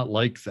it's not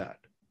like that?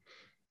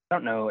 I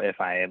don't know if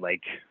I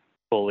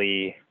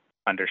fully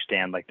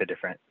understand the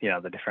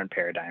different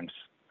paradigms.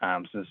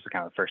 So this is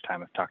kind of the first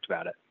time I've talked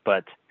about it,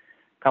 but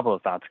a couple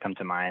of thoughts come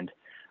to mind.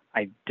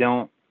 I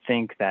don't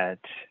think that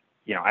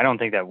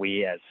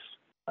we as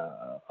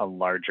a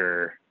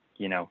larger,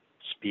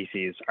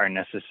 species are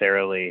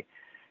necessarily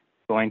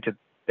going to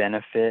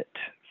benefit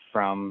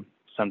from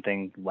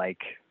something like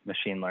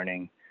machine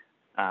learning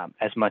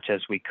as much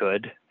as we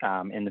could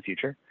in the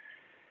future.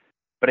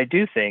 But I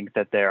do think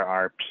that there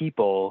are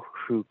people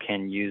who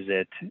can use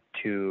it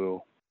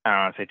to, I don't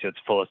want to say to its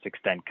fullest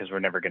extent, because we're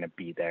never going to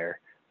be there.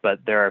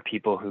 But there are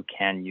people who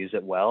can use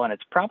it well. And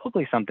it's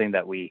probably something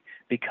that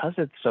because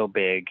it's so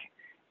big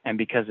and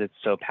because it's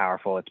so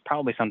powerful, it's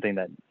probably something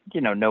that,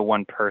 no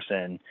one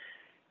person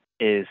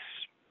is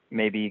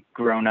maybe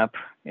grown up,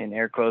 in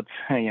air quotes,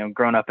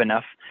 grown up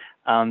enough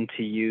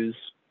to use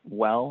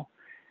well.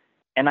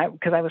 And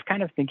because I was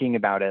kind of thinking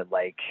about it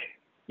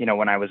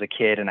when I was a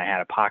kid and I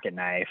had a pocket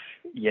knife,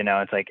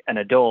 it's like an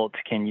adult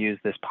can use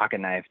this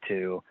pocket knife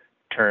to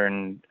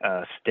turn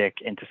a stick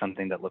into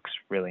something that looks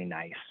really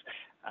nice,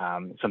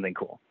 something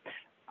cool.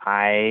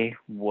 I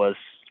was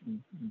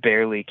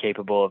barely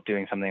capable of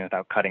doing something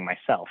without cutting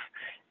myself.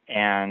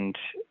 And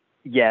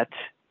yet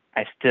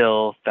I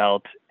still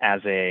felt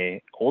as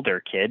a older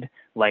kid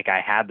like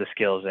I had the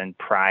skills and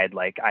pride,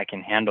 like I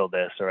can handle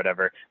this or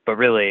whatever. But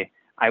really,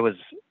 I was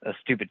a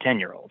stupid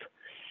 10-year-old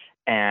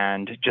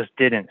and just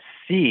didn't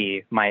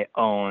see my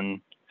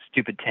own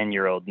stupid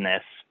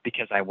 10-year-oldness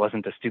because I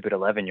wasn't a stupid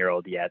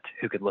 11-year-old yet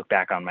who could look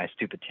back on my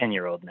stupid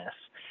 10-year-oldness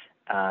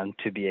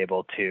to be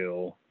able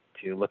to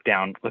look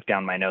down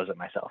my nose at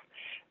myself.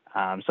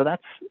 So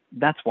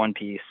that's one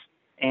piece.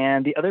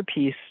 And the other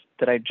piece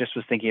that I just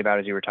was thinking about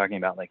as you were talking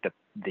about like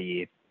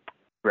the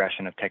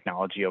progression of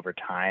technology over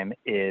time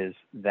is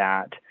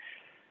that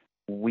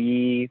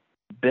we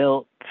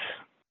built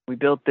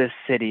this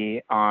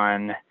city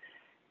on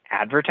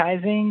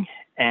advertising.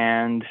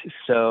 And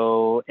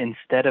so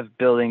instead of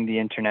building the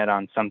internet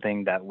on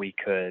something that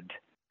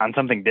on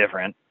something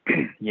different,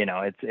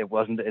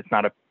 it's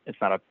not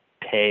a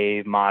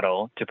pay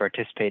model to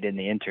participate in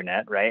the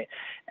internet, right?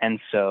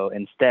 And so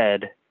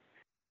instead,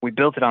 we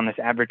built it on this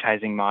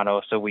advertising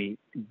model. So we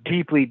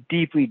deeply,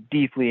 deeply,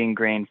 deeply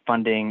ingrained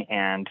funding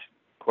and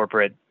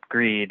corporate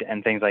greed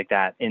and things like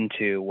that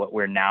into what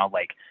we're now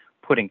like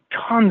putting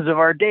tons of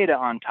our data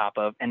on top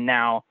of, and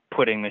now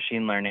putting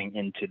machine learning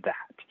into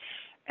that.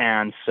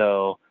 And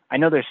so I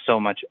know there's so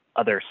much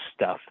other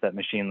stuff that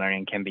machine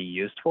learning can be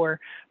used for,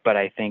 but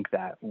I think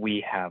that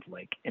we have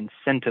like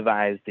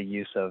incentivized the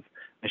use of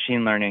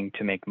machine learning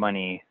to make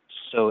money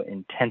so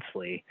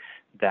intensely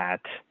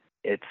that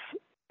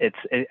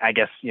I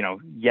guess,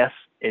 yes,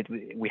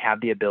 we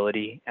have the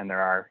ability and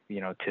there are,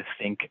 to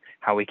think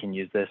how we can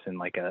use this in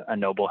like a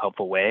noble,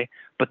 helpful way,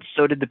 but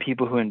so did the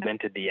people who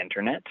invented the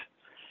internet.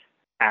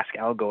 Ask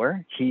Al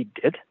Gore, he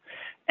did.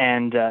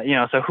 And,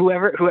 so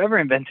whoever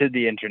invented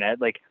the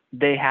internet, like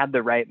they had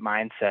the right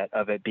mindset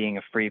of it being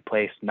a free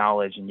place,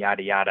 knowledge and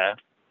yada, yada.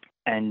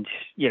 And,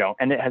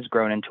 and it has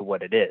grown into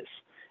what it is.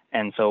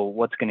 And so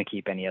what's going to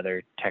keep any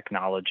other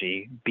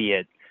technology, be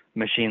it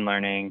machine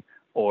learning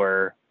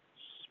or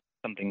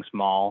something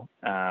small,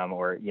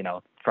 or,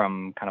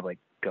 from kind of like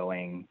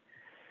going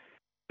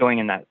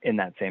in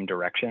that same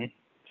direction.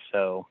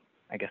 So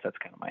I guess that's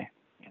kind of my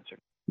answer.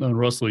 No,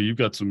 Russell, you've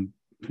got some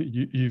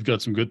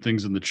good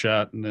things in the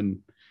chat. And then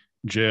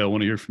Jay, I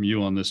want to hear from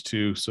you on this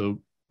too.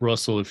 So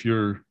Russell,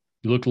 you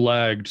look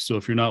lagged. So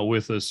if you're not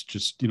with us,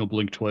 just,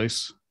 blink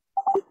twice.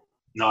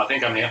 No, I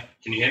think I'm here.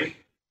 Can you hear me?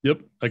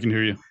 Yep, I can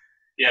hear you.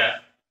 Yeah.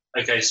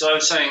 Okay. So I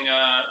was saying,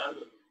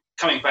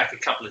 coming back a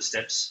couple of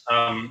steps.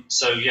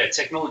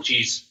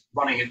 Technology's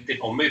running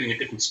or moving at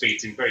different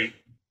speeds in very,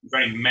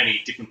 very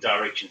many different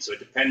directions. So it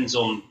depends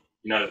on,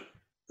 the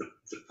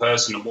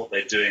person and what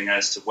they're doing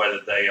as to whether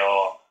they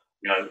are,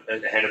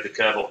 ahead of the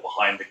curve or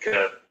behind the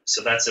curve.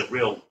 So that's a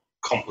real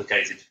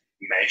complicated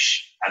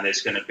mesh, and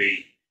there's going to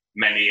be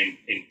many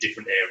in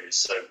different areas.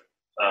 So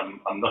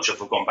I'm not sure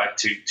if I've gone back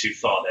too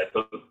far there,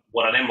 but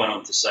what I then went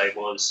on to say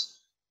was,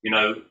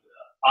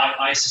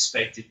 I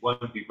suspect it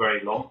won't be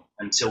very long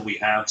until we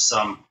have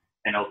some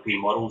NLP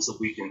models that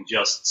we can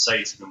just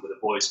say to them with a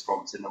voice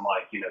prompt in the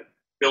mic,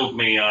 build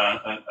me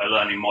a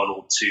learning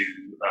model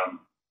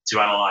to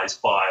analyze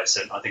bias.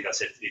 And I think I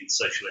said in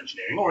social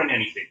engineering or in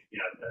anything,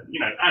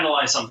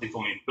 analyze something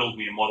for me and build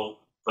me a model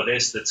for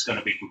this that's going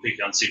to be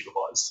completely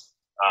unsupervised.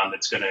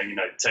 That's going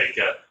to, take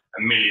a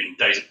million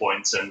data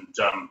points and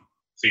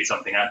feed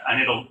something out,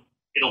 and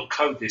it'll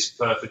code this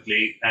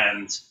perfectly.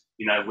 And,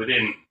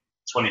 within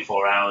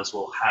 24 hours,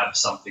 we'll have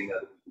something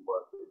that we can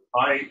work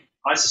with.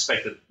 I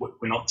suspect that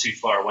we're not too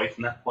far away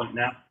from that point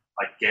now.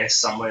 I guess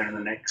somewhere in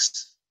the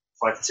next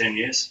 5 to 10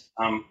 years.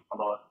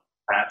 Although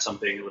perhaps I'm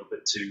being a little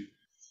bit too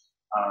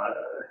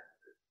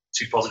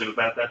positive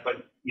about that,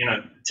 but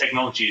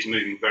technology is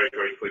moving very,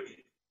 very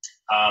quickly.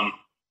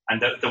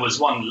 And there was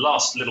one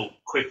last little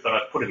quip that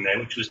I put in there,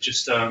 which was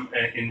just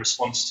in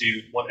response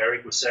to what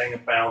Eric was saying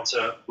about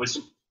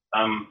wisdom.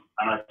 And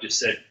I just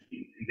said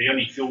the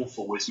only fuel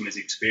for wisdom is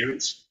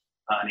experience,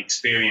 and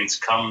experience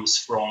comes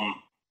from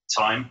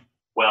time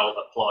well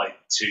applied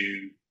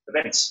to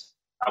events,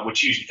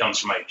 which usually comes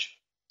from age.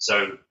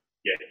 So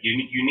yeah,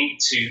 you need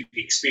to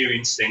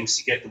experience things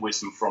to get the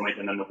wisdom from it,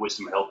 and then the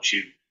wisdom helps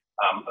you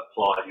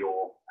apply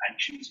your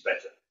actions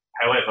better.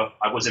 However,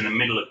 I was in the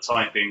middle of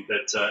typing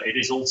that it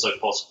is also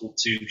possible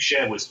to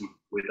share wisdom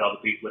with other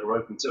people that are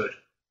open to it.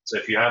 So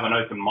if you have an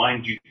open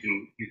mind, you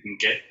can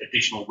get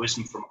additional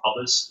wisdom from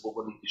others who are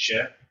willing to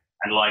share,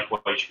 and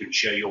likewise you can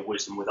share your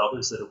wisdom with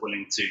others that are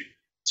willing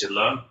to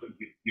learn. But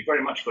you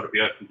very much got to be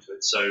open to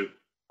it. So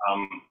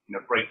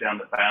break down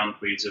the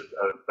boundaries of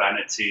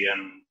vanity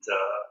and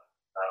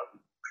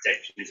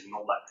protectionism and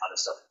all that kind of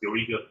stuff. If you're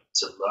eager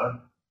to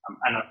learn,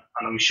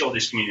 and I'm sure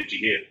this community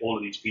here, all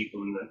of these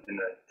people in the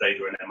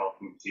data and ML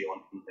community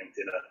on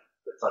LinkedIn are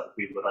the type of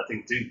people that I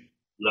think do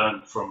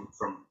learn from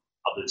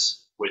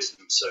others'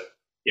 wisdom. So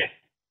yeah,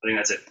 I think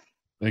that's it.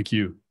 Thank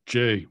you.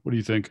 Jay, what do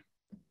you think?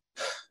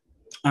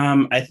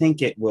 I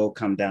think it will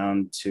come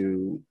down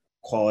to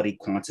quality,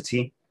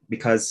 quantity,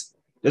 because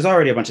there's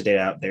already a bunch of data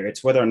out there.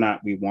 It's whether or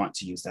not we want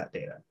to use that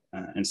data.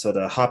 And so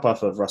to hop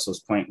off of Russell's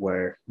point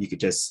where you could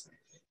just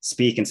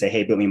speak and say,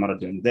 hey, build me a model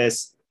doing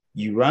this,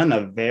 you run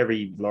a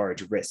very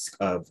large risk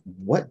of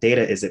what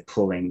data is it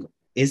pulling?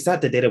 Is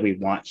that the data we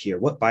want here?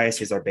 What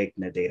biases are baked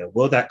in the data?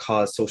 Will that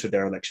cause social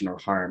dereliction or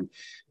harm,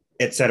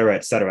 et cetera,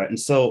 et cetera? And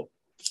so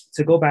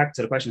to go back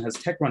to the question, has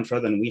tech run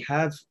further than we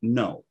have?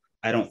 No,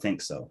 I don't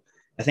think so.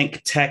 I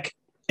think tech,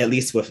 at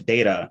least with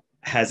data,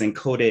 has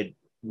encoded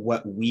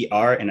what we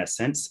are in a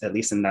sense, at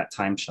least in that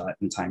time shot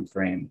and time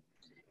frame.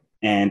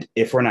 And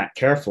if we're not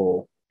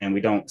careful and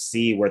we don't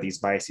see where these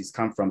biases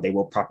come from, they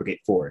will propagate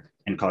forward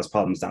and cause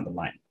problems down the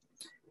line.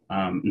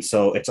 And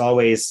so it's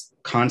always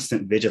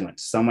constant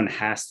vigilance. Someone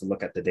has to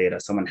look at the data.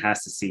 Someone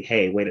has to see,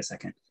 hey, wait a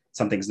second,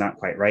 something's not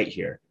quite right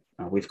here.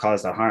 We've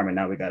caused a harm and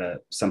now we got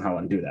to somehow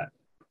undo that.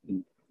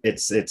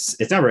 It's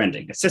never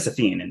ending. It's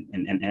Sisyphean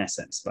in a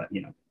sense, but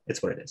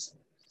it's what it is.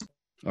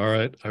 All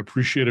right. I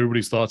appreciate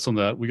everybody's thoughts on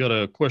that. We got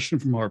a question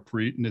from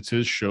Harpreet, and it's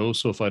his show.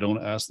 So if I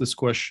don't ask this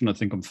question, I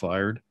think I'm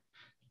fired.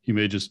 He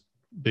may just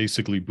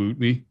basically boot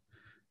me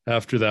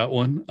after that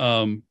one.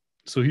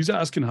 So he's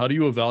asking, how do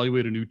you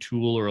evaluate a new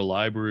tool or a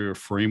library or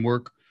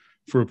framework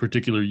for a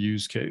particular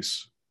use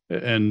case?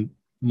 And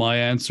my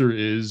answer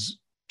is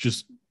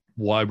just,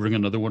 why bring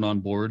another one on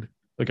board?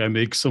 Like, I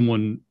make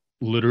someone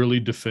literally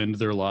defend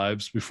their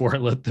lives before I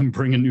let them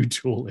bring a new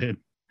tool in.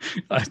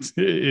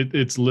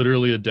 It's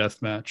literally a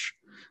death match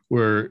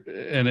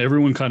and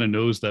everyone kind of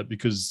knows that,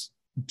 because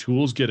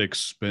tools get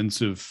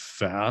expensive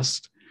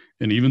fast,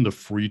 and even the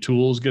free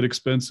tools get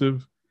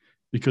expensive,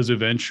 because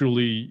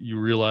eventually you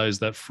realize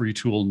that free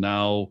tool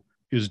now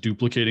is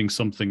duplicating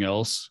something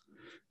else.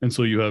 And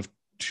so you have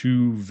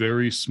two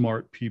very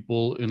smart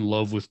people in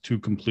love with two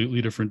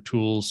completely different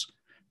tools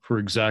for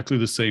exactly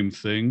the same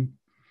thing.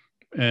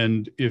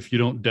 And if you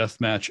don't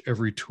death match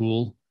every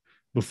tool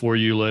before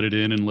you let it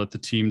in and let the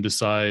team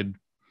decide,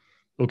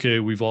 okay,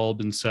 we've all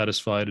been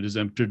satisfied, it has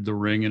entered the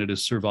ring and it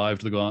has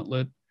survived the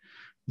gauntlet,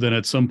 then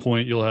at some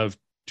point you'll have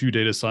two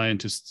data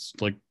scientists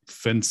like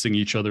fencing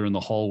each other in the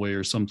hallway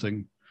or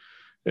something.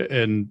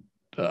 And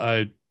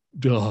I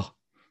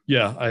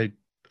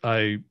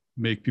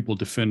make people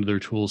defend their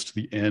tools to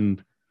the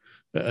end.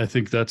 I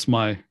think that's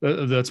my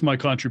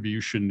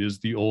contribution, is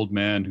the old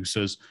man who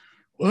says,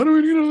 why do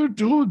we need another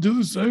tool to do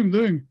the same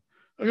thing?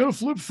 I got a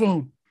flip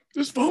phone.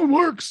 This phone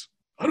works.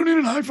 I don't need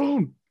an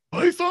iPhone.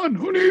 Python,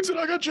 who needs it?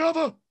 I got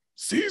Java.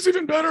 C is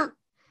even better.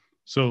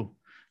 So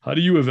how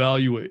do you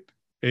evaluate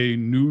a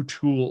new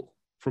tool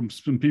from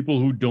some people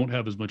who don't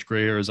have as much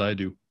gray hair as I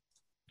do?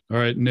 All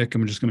right, Nick,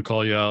 I'm just going to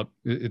call you out.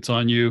 It's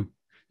on you.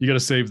 You got to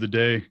save the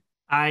day.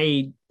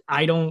 I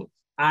did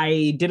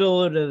a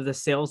little of the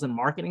sales and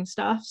marketing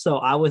stuff. So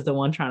I was the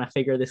one trying to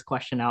figure this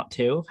question out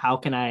too. How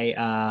can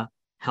I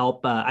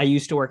help? I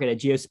used to work at a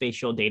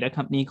geospatial data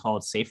company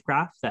called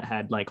Safecraft that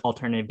had like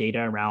alternative data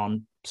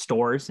around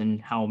stores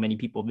and how many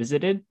people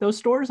visited those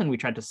stores. And we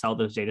tried to sell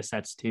those data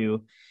sets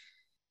to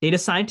data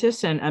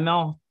scientists and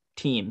ML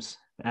teams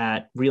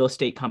at real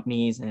estate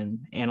companies and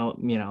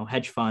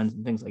hedge funds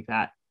and things like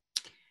that.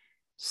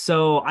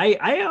 So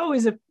I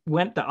always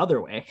went the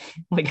other way.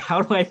 Like,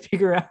 how do I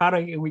figure out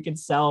how we can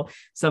sell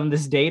some of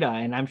this data?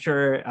 And I'm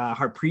sure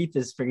Harpreet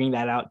is figuring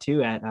that out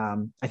too. At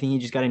I think he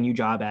just got a new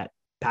job at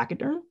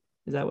Pachyderm.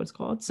 Is that what it's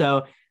called?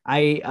 So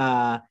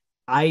I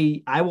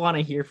want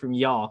to hear from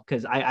y'all,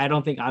 because I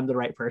don't think I'm the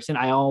right person.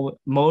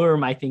 More of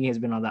my thinking has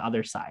been on the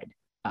other side.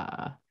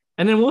 And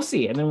then we'll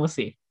see.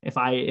 If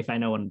I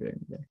know what I'm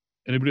doing there.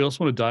 Anybody else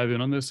want to dive in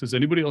on this? Has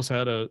anybody else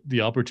had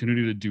the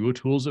opportunity to do a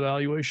tools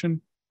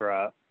evaluation?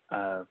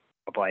 A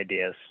couple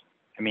ideas.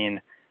 I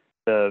mean,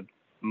 the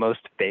most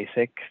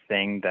basic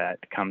thing that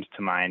comes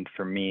to mind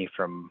for me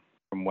from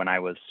when I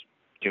was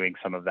doing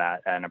some of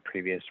that in a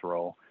previous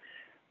role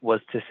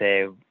was to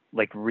say,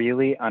 like,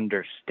 really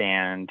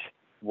understand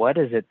what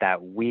is it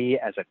that we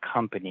as a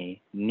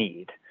company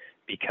need,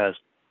 because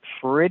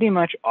pretty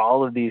much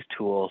all of these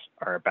tools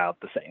are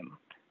about the same.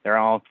 They're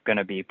all going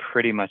to be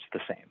pretty much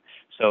the same.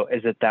 So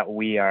is it that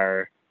we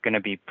are going to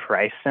be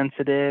price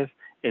sensitive?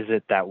 Is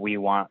it that we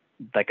want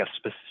like a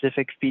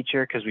specific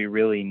feature because we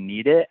really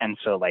need it? And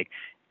so, like,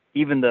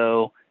 even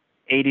though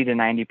 80 to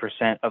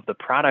 90% of the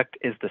product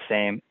is the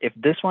same, if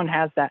this one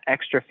has that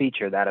extra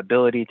feature, that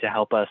ability to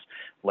help us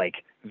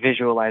like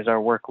visualize our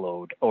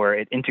workload, or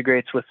it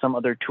integrates with some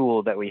other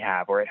tool that we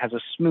have, or it has a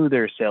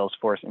smoother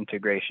Salesforce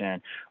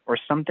integration or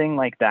something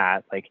like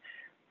that, like,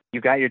 you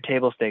got your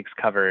table stakes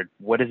covered.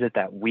 What is it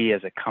that we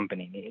as a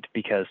company need?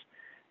 Because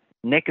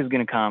Nick is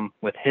going to come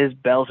with his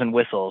bells and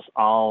whistles,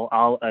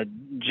 all a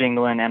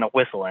jingling and a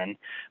whistling,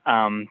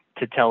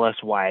 to tell us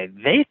why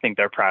they think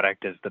their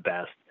product is the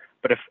best.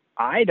 But if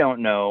I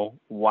don't know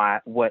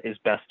what is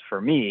best for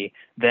me,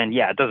 then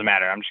yeah, it doesn't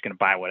matter. I'm just going to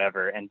buy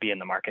whatever and be in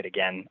the market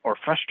again, or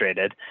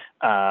frustrated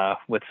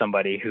with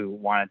somebody who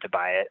wanted to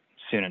buy it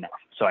soon enough.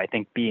 So I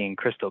think being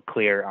crystal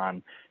clear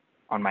on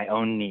my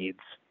own needs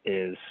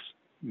is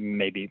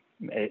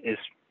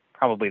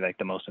probably like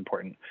the most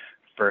important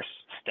first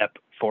step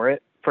for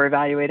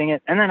evaluating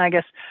it. And then I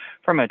guess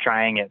from a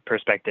trying it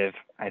perspective,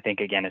 I think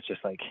again, it's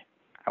just like,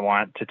 I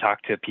want to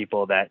talk to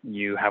people that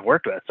you have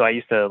worked with. So I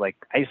used to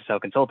sell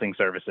consulting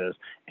services,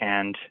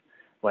 and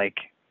like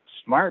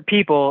smart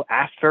people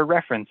asked for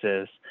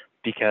references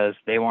because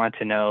they want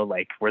to know,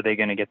 like, were they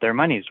going to get their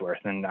money's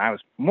worth? And I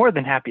was more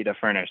than happy to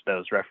furnish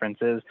those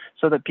references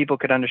so that people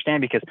could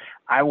understand, because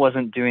I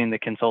wasn't doing the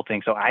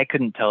consulting. So I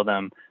couldn't tell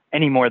them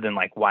any more than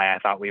like why I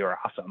thought we were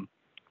awesome,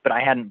 but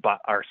I hadn't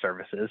bought our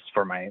services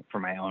for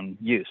my own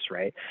use.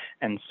 Right.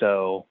 And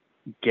so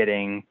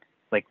getting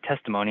like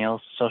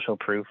testimonials, social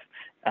proof,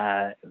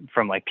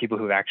 from like people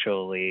who've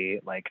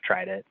actually like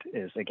tried it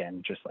is,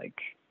 again, just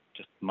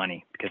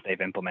money, because they've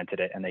implemented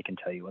it and they can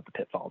tell you what the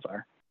pitfalls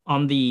are.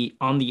 On the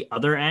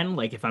other end,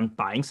 like if I'm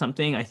buying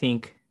something, I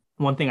think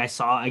one thing I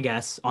saw, I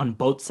guess, on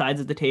both sides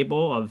of the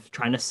table of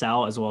trying to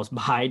sell as well as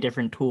buy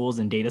different tools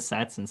and data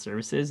sets and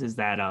services is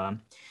that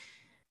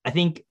I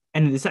think,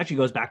 and this actually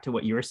goes back to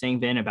what you were saying,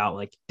 Vin, about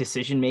like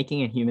decision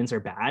making and humans are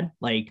bad.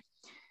 Like,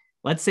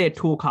 let's say a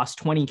tool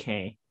costs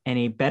 20K and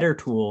a better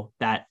tool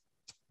that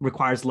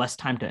requires less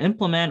time to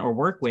implement or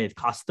work with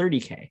costs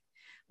 30K.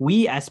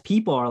 We as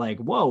people are like,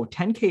 whoa,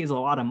 10K is a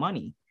lot of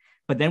money.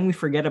 But then we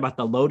forget about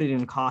the loaded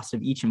in cost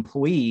of each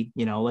employee.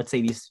 You know, let's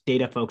say these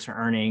data folks are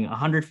earning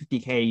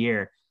 150K a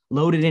year,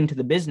 loaded into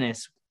the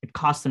business, it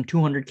costs them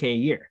 200K a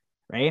year,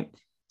 right?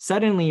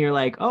 Suddenly you're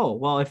like, oh,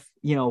 well, if,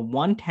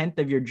 1/10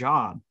 of your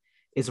job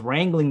is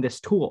wrangling this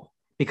tool,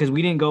 because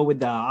we didn't go with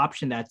the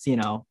option that's,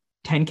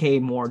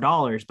 10K more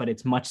dollars, but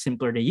it's much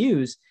simpler to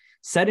use.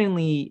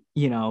 Suddenly,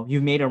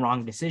 you've made a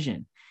wrong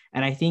decision.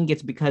 And I think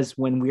it's because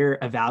when we're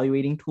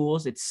evaluating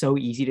tools, it's so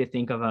easy to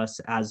think of us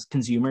as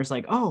consumers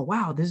like, oh,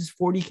 wow, this is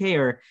 40K,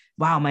 or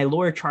wow, my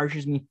lawyer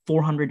charges me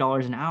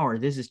 $400 an hour.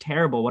 This is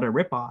terrible. What a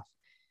ripoff.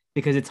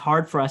 Because it's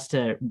hard for us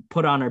to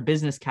put on our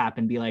business cap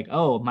and be like,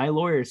 oh, my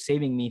lawyer is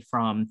saving me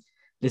from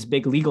this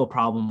big legal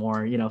problem,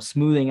 or,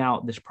 smoothing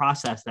out this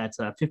process that's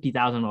a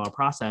 $50,000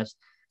 process.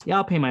 Yeah,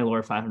 I'll pay my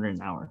lawyer $500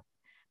 an hour.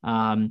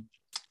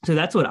 So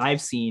that's what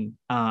I've seen.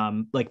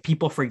 Like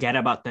people forget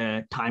about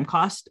the time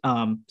cost,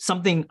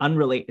 something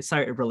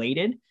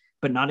related,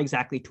 but not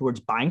exactly towards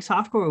buying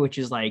software, which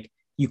is like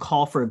you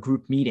call for a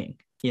group meeting,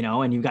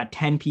 and you've got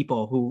 10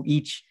 people who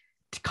each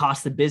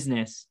cost the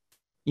business,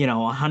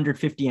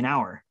 $150 an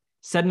hour.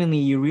 Suddenly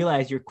you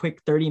realize your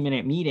quick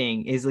 30-minute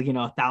meeting is like,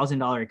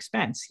 $1,000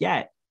 expense.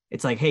 Yet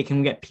it's like, hey, can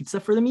we get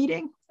pizza for the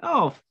meeting?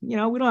 Oh, we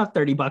don't have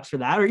 $30 for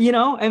that. Or,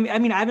 I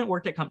mean, I haven't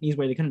worked at companies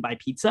where they couldn't buy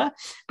pizza,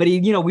 but,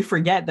 we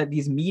forget that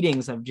these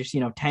meetings of just,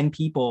 10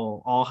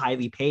 people, all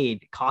highly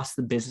paid, cost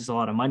the business a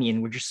lot of money.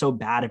 And we're just so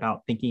bad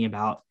about thinking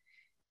about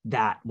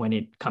that when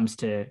it comes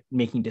to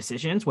making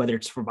decisions, whether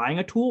it's for buying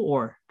a tool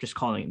or just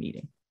calling a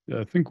meeting.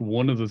 Yeah, I think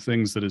one of the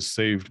things that has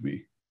saved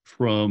me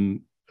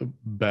from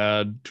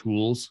bad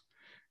tools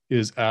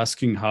is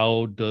asking,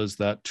 how does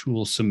that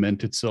tool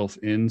cement itself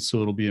in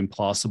so it'll be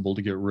impossible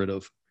to get rid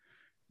of?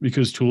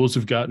 Because tools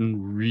have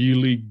gotten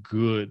really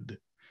good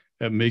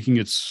at making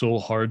it so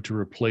hard to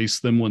replace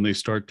them when they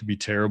start to be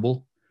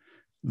terrible,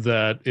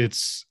 that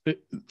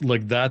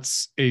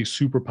that's a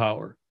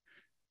superpower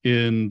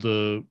in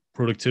the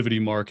productivity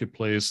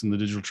marketplace and the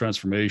digital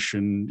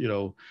transformation,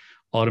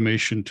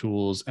 automation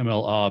tools,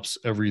 ML ops,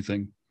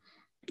 everything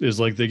is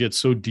like they get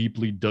so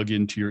deeply dug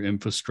into your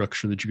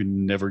infrastructure that you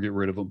can never get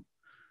rid of them.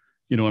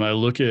 And I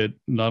look at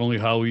not only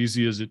how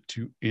easy is it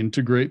to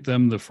integrate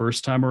them the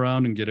first time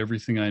around and get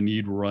everything I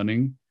need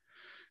running,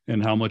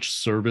 and how much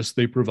service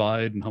they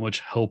provide and how much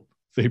help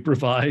they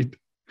provide,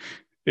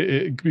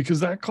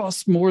 because that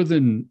costs more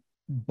than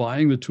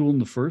buying the tool in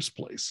the first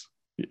place,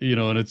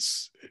 and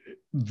it's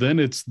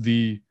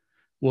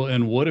well,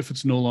 and what if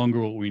it's no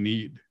longer what we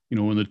need?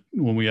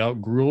 When we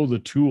outgrow the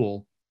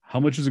tool, how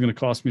much is it going to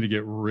cost me to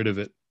get rid of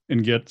it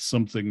and get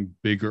something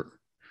bigger?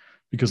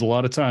 Because a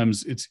lot of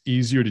times it's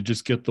easier to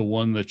just get the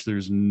one that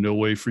there's no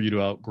way for you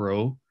to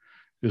outgrow,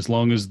 as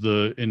long as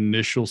the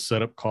initial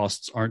setup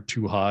costs aren't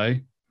too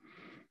high.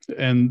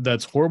 And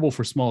that's horrible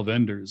for small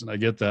vendors. And I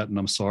get that. And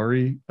I'm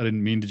sorry, I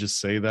didn't mean to just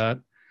say that,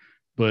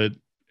 but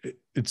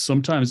it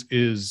sometimes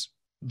is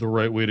the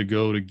right way to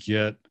go to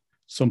get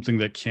something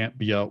that can't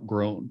be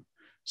outgrown,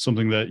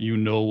 something that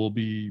will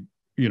be,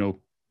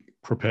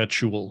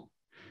 perpetual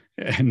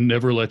and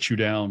never let you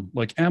down.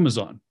 Like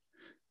Amazon,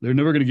 they're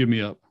never going to give me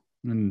up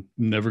and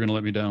never going to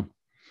let me down.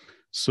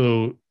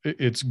 So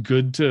it's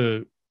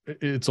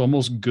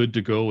almost good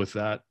to go with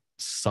that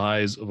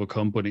size of a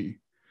company,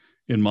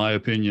 in my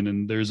opinion.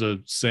 And there's a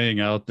saying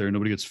out there,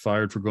 nobody gets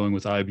fired for going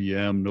with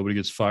IBM. Nobody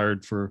gets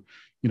fired for,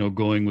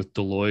 going with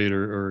Deloitte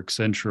or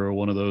Accenture or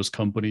one of those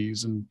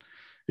companies. And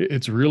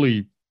it's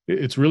really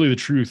the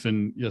truth.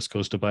 And yes,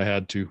 Kostap, I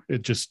had to,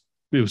 it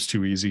was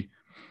too easy.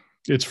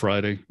 It's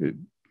Friday.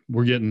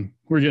 We're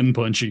getting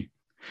punchy.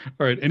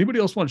 All right. Anybody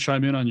else want to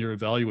chime in on your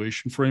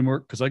evaluation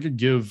framework? Because I could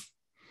give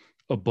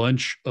a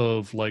bunch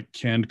of like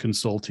canned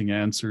consulting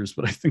answers,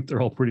 but I think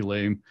they're all pretty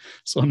lame.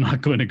 So I'm not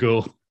going to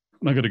go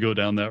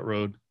down that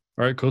road.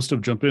 All right,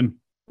 Kostap, jump in.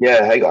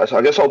 Yeah. Hey guys,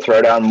 I guess I'll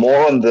throw down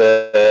more on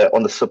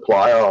the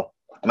supplier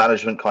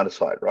management kind of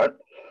side, right?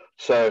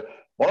 So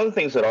one of the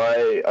things that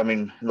I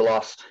mean, in the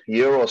last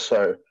year or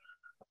so,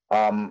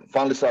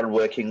 finally started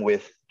working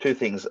with two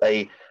things: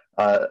 a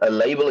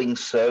labeling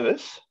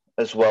service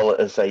as well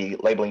as a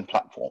labeling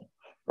platform,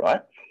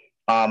 right?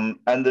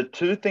 And the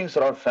two things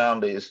that I've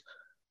found is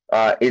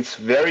it's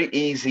very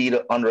easy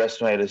to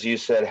underestimate, as you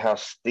said, how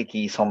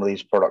sticky some of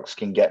these products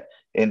can get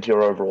into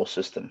your overall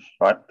system,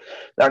 right?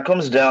 That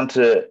comes down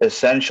to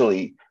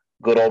essentially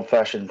good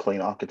old-fashioned clean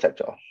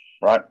architecture,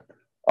 right?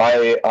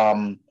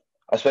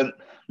 I spent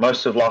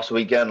most of last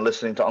weekend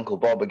listening to Uncle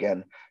Bob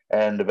again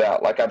and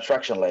about like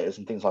abstraction layers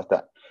and things like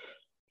that.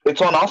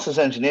 It's on us as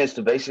engineers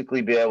to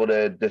basically be able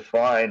to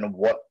define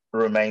what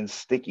remains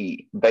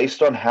sticky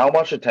based on how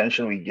much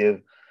attention we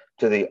give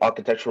to the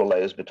architectural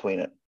layers between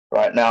it.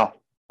 Right now,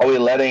 are we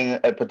letting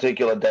a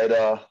particular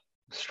data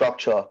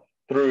structure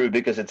through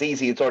because it's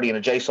easy, it's already in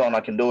a JSON,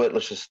 I can do it,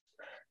 let's just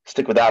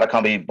stick with that, I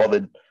can't be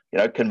bothered,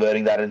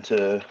 converting that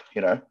into,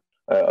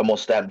 a more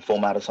standard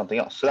format or something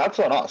else. So that's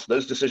on us.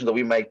 Those decisions that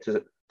we make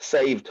to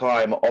save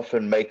time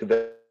often make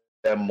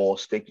them more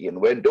sticky. And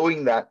we're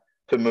doing that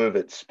to move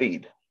at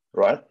speed,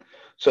 right?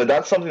 So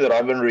that's something that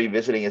I've been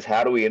revisiting is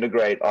how do we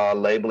integrate our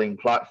labeling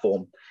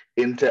platform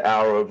into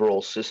our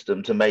overall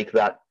system to make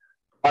that.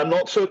 I'm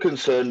not so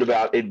concerned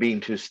about it being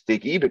too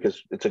sticky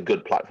because it's a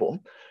good platform.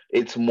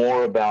 It's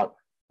more about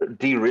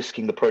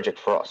de-risking the project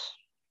for us,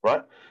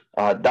 right?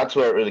 That's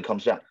where it really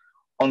comes down.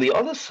 On the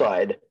other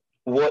side,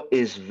 what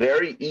is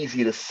very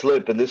easy to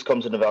slip, and this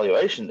comes in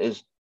evaluation,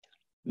 is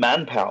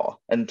manpower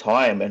and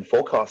time and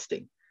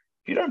forecasting.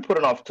 If you don't put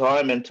enough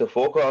time into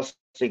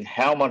forecasting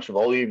how much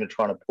volume you're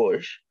trying to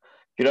push,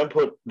 if you don't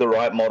put the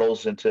right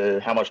models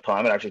into how much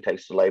time it actually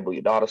takes to label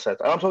your data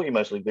sets, and I'm talking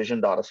mostly vision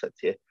data sets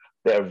here,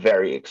 they're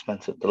very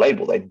expensive to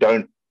label. They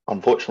don't,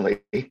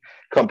 unfortunately,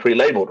 come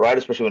pre-labeled, right?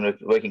 Especially when we're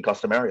working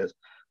custom areas.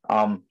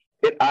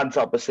 It adds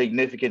up a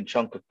significant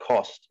chunk of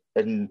cost.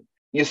 And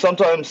you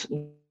sometimes,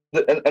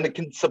 and it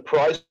can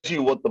surprise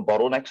you what the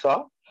bottlenecks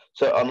are.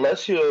 So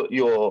unless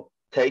you're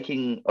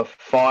taking a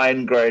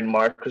fine-grained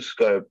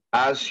microscope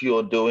as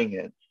you're doing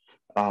it,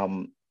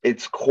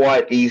 it's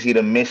quite easy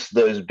to miss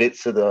those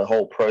bits of the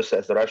whole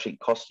process that are actually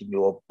costing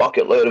you a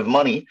bucket load of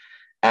money.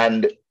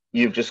 And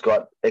you've just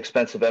got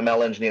expensive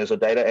ML engineers or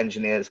data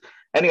engineers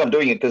ending up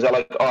doing it because they're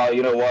like, oh,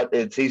 you know what?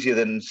 It's easier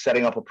than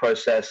setting up a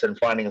process and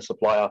finding a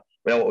supplier.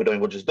 We know what we're doing,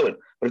 we'll just do it.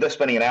 But if they're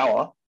spending an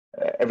hour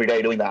every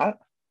day doing that,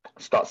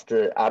 it starts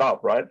to add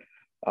up, right?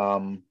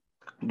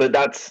 But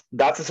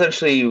that's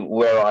essentially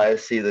where I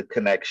see the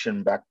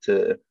connection back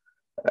to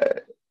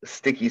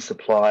sticky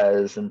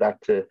suppliers and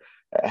back to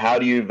how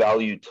do you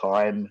value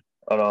time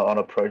on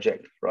a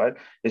project, right?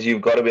 Is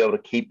you've got to be able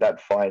to keep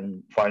that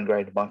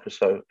fine-grained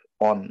microscope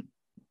on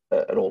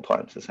at all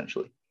times,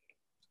 essentially.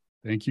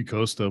 Thank you,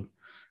 Costa.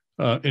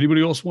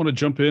 Anybody else want to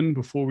jump in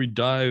before we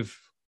dive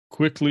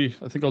quickly?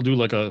 I think I'll do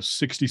like a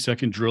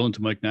 60-second drill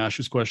into Mike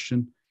Nash's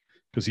question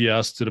because he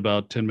asked it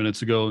about 10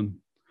 minutes ago and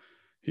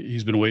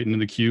he's been waiting in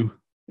the queue.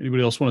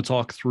 Anybody else want to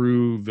talk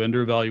through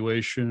vendor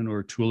evaluation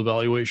or tool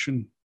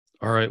evaluation?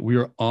 All right, we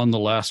are on the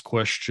last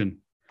question.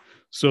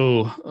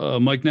 So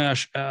Mike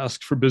Nash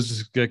asked, for business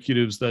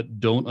executives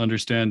that don't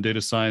understand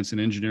data science and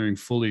engineering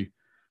fully,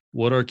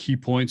 what are key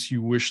points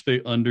you wish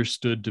they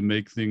understood to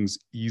make things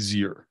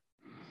easier?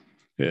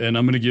 And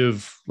I'm going to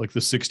give like the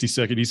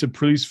 60-second. He said,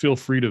 please feel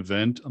free to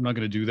vent. I'm not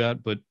going to do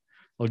that, but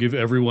I'll give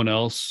everyone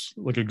else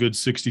like a good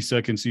 60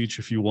 seconds each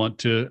if you want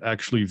to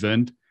actually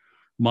vent.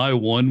 My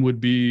one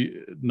would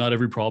be not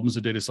every problem is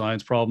a data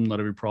science problem. Not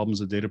every problem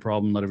is a data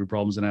problem. Not every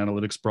problem is an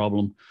analytics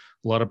problem.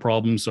 A lot of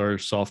problems are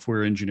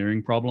software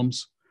engineering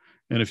problems.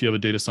 And if you have a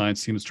data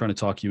science team that's trying to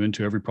talk you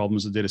into every problem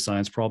is a data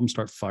science problem,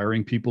 start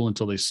firing people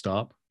until they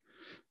stop,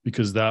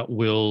 because that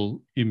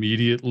will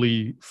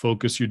immediately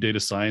focus your data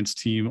science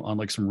team on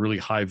like some really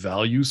high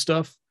value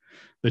stuff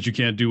that you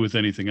can't do with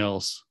anything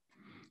else.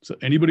 So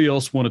anybody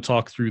else want to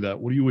talk through that?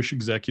 What do you wish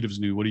executives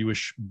knew? What do you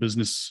wish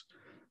business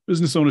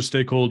owners,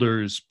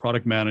 stakeholders,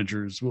 product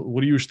managers, what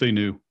do you wish they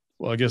knew?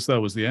 Well, I guess that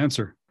was the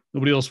answer.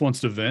 Nobody else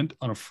wants to vent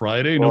on a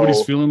Friday.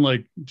 Nobody's feeling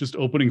like just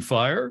opening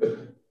fire.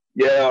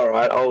 Yeah, all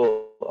right.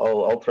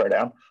 I'll throw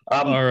down.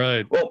 All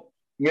right. Well,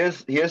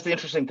 here's the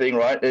interesting thing,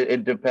 right?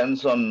 It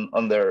depends on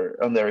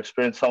their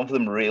experience. Some of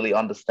them really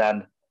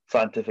understand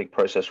scientific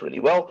process really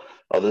well.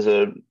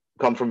 Others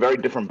come from very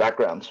different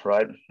backgrounds,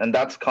 right? And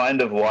that's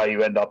kind of why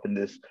you end up in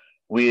this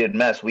weird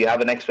mess. We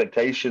have an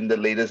expectation that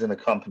leaders in a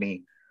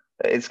company,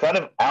 it's kind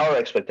of our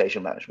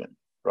expectation management,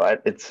 right?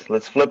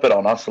 Let's flip it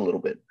on us a little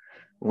bit.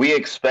 We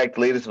expect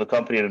leaders of a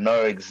company to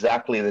know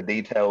exactly the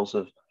details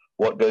of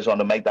what goes on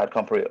to make that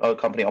company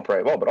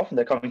operate well, but often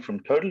they're coming from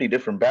totally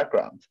different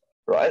backgrounds,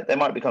 right? They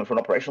might be coming from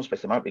an operational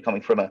space. They might be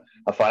coming from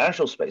a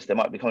financial space. They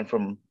might be coming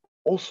from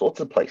all sorts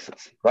of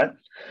places, right?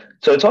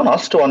 So it's on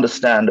us to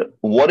understand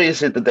what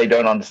is it that they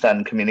don't understand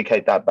and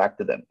communicate that back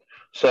to them.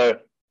 So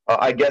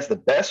I guess the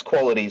best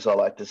qualities I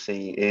like to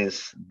see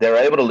is they're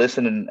able to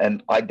listen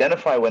and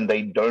identify when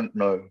they don't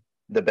know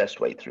the best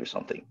way through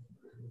something,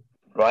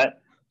 right?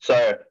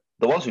 So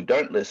the ones who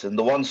don't listen,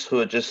 the ones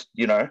who are just,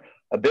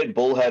 a bit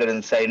bullheaded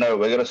and say, no,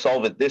 we're going to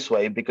solve it this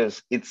way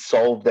because it's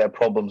solved their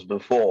problems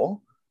before,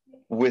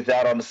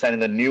 without understanding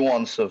the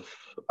nuance of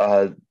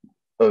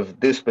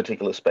this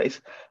particular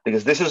space,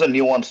 because this is a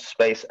nuanced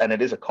space and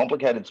it is a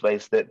complicated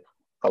space that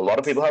a lot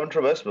of people haven't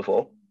traversed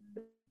before.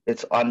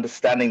 It's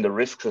understanding the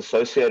risks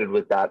associated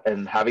with that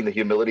and having the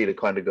humility to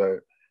kind of go,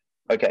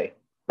 okay,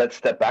 let's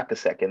step back a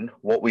second.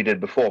 What we did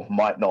before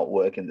might not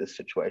work in this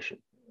situation.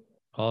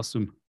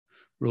 Awesome.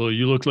 Really,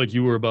 you look like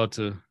you were about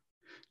to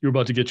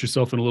get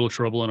yourself in a little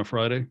trouble on a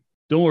Friday.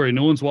 Don't worry,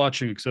 no one's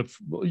watching except,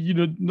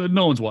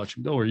 no one's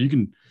watching. Don't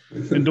worry,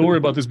 and don't worry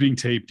about this being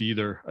taped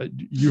either.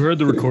 You heard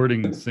the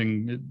recording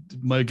thing.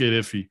 It might get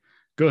iffy.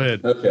 Go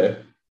ahead. Okay.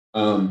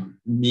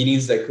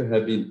 Meetings that could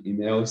have been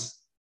emails,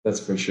 that's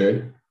for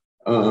sure.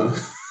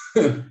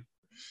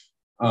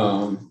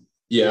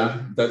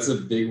 Yeah, that's a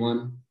big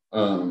one.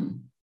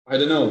 I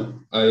don't know.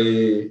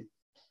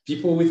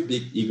 People with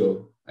big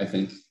ego, I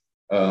think.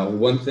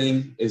 One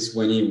thing is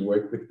when you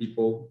work with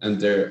people and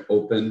they're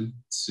open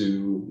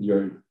to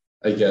your,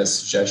 I guess,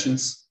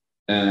 suggestions.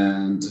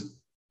 And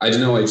I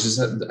don't know, I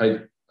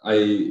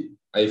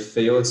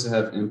fail to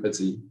have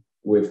empathy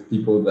with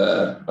people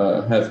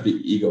that have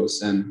big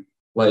egos. And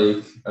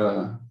like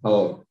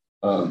how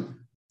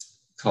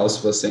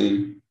Klaus was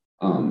saying,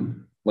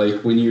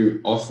 like when you're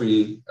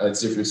offering a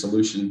different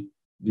solution,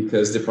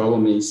 because the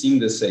problem may seem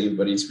the same,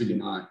 but it's really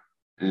not.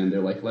 And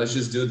they're like, let's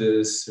just do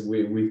this.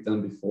 We've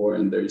done before,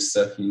 and they're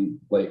stuck in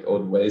like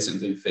old ways,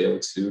 and they fail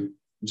to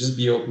just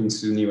be open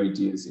to new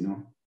ideas,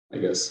 I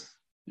guess.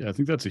 Yeah, I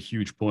think that's a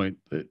huge point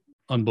that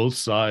on both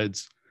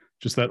sides,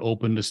 just that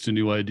openness to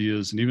new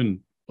ideas, and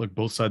even like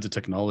both sides of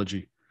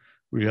technology.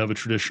 We have a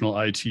traditional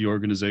IT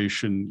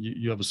organization,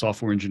 you have a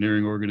software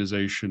engineering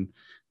organization,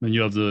 then you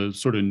have the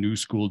sort of new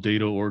school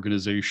data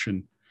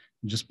organization,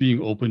 just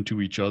being open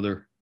to each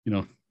other,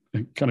 and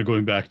kind of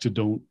going back to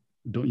don't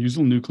use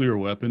a nuclear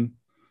weapon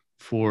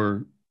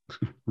for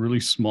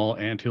really small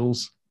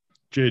anthills.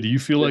 Jay, do you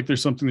feel like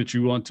there's something that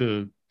you want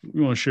to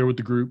share with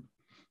the group?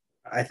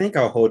 I think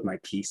I'll hold my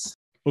peace.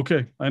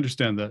 Okay, I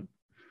understand that.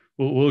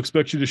 We'll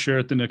expect you to share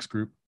at the next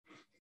group.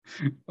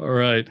 All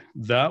right,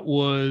 that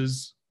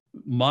was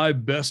my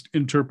best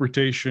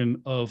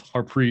interpretation of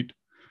Harpreet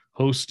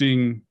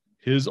hosting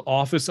his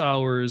office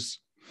hours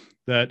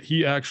that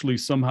he actually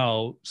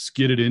somehow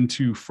skidded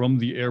into from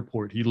the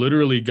airport. He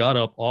literally got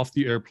up off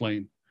the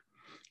airplane,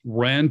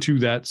 ran to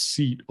that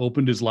seat,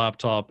 opened his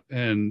laptop,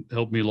 and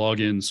helped me log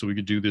in so we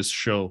could do this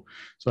show.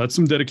 So that's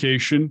some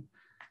dedication.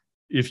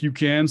 If you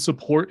can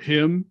support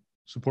him,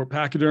 support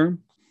Pachyderm,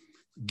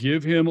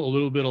 give him a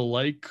little bit of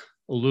like,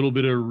 a little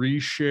bit of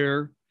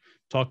reshare.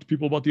 Talk to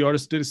people about the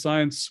Artist of Data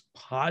Science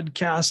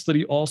podcast that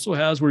he also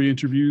has, where he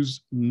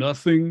interviews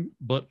nothing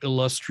but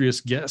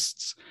illustrious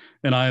guests.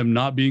 And I am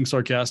not being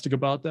sarcastic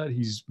about that.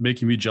 He's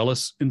making me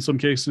jealous in some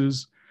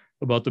cases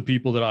about the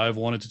people that I've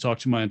wanted to talk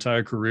to my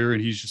entire career.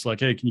 And he's just like,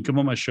 hey, can you come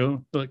on my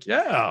show? They're like,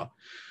 yeah.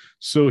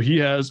 So he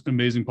has an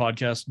amazing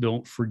podcast.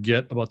 Don't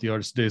forget about the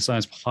Artist of Data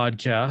Science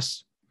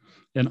podcast.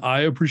 And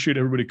I appreciate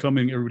everybody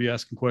coming, everybody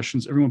asking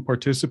questions, everyone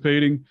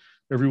participating,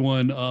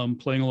 everyone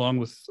playing along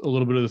with a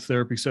little bit of the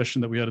therapy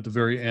session that we had at the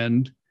very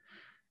end.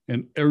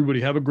 And everybody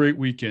have a great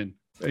weekend.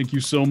 Thank you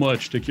so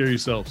much. Take care of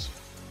yourselves.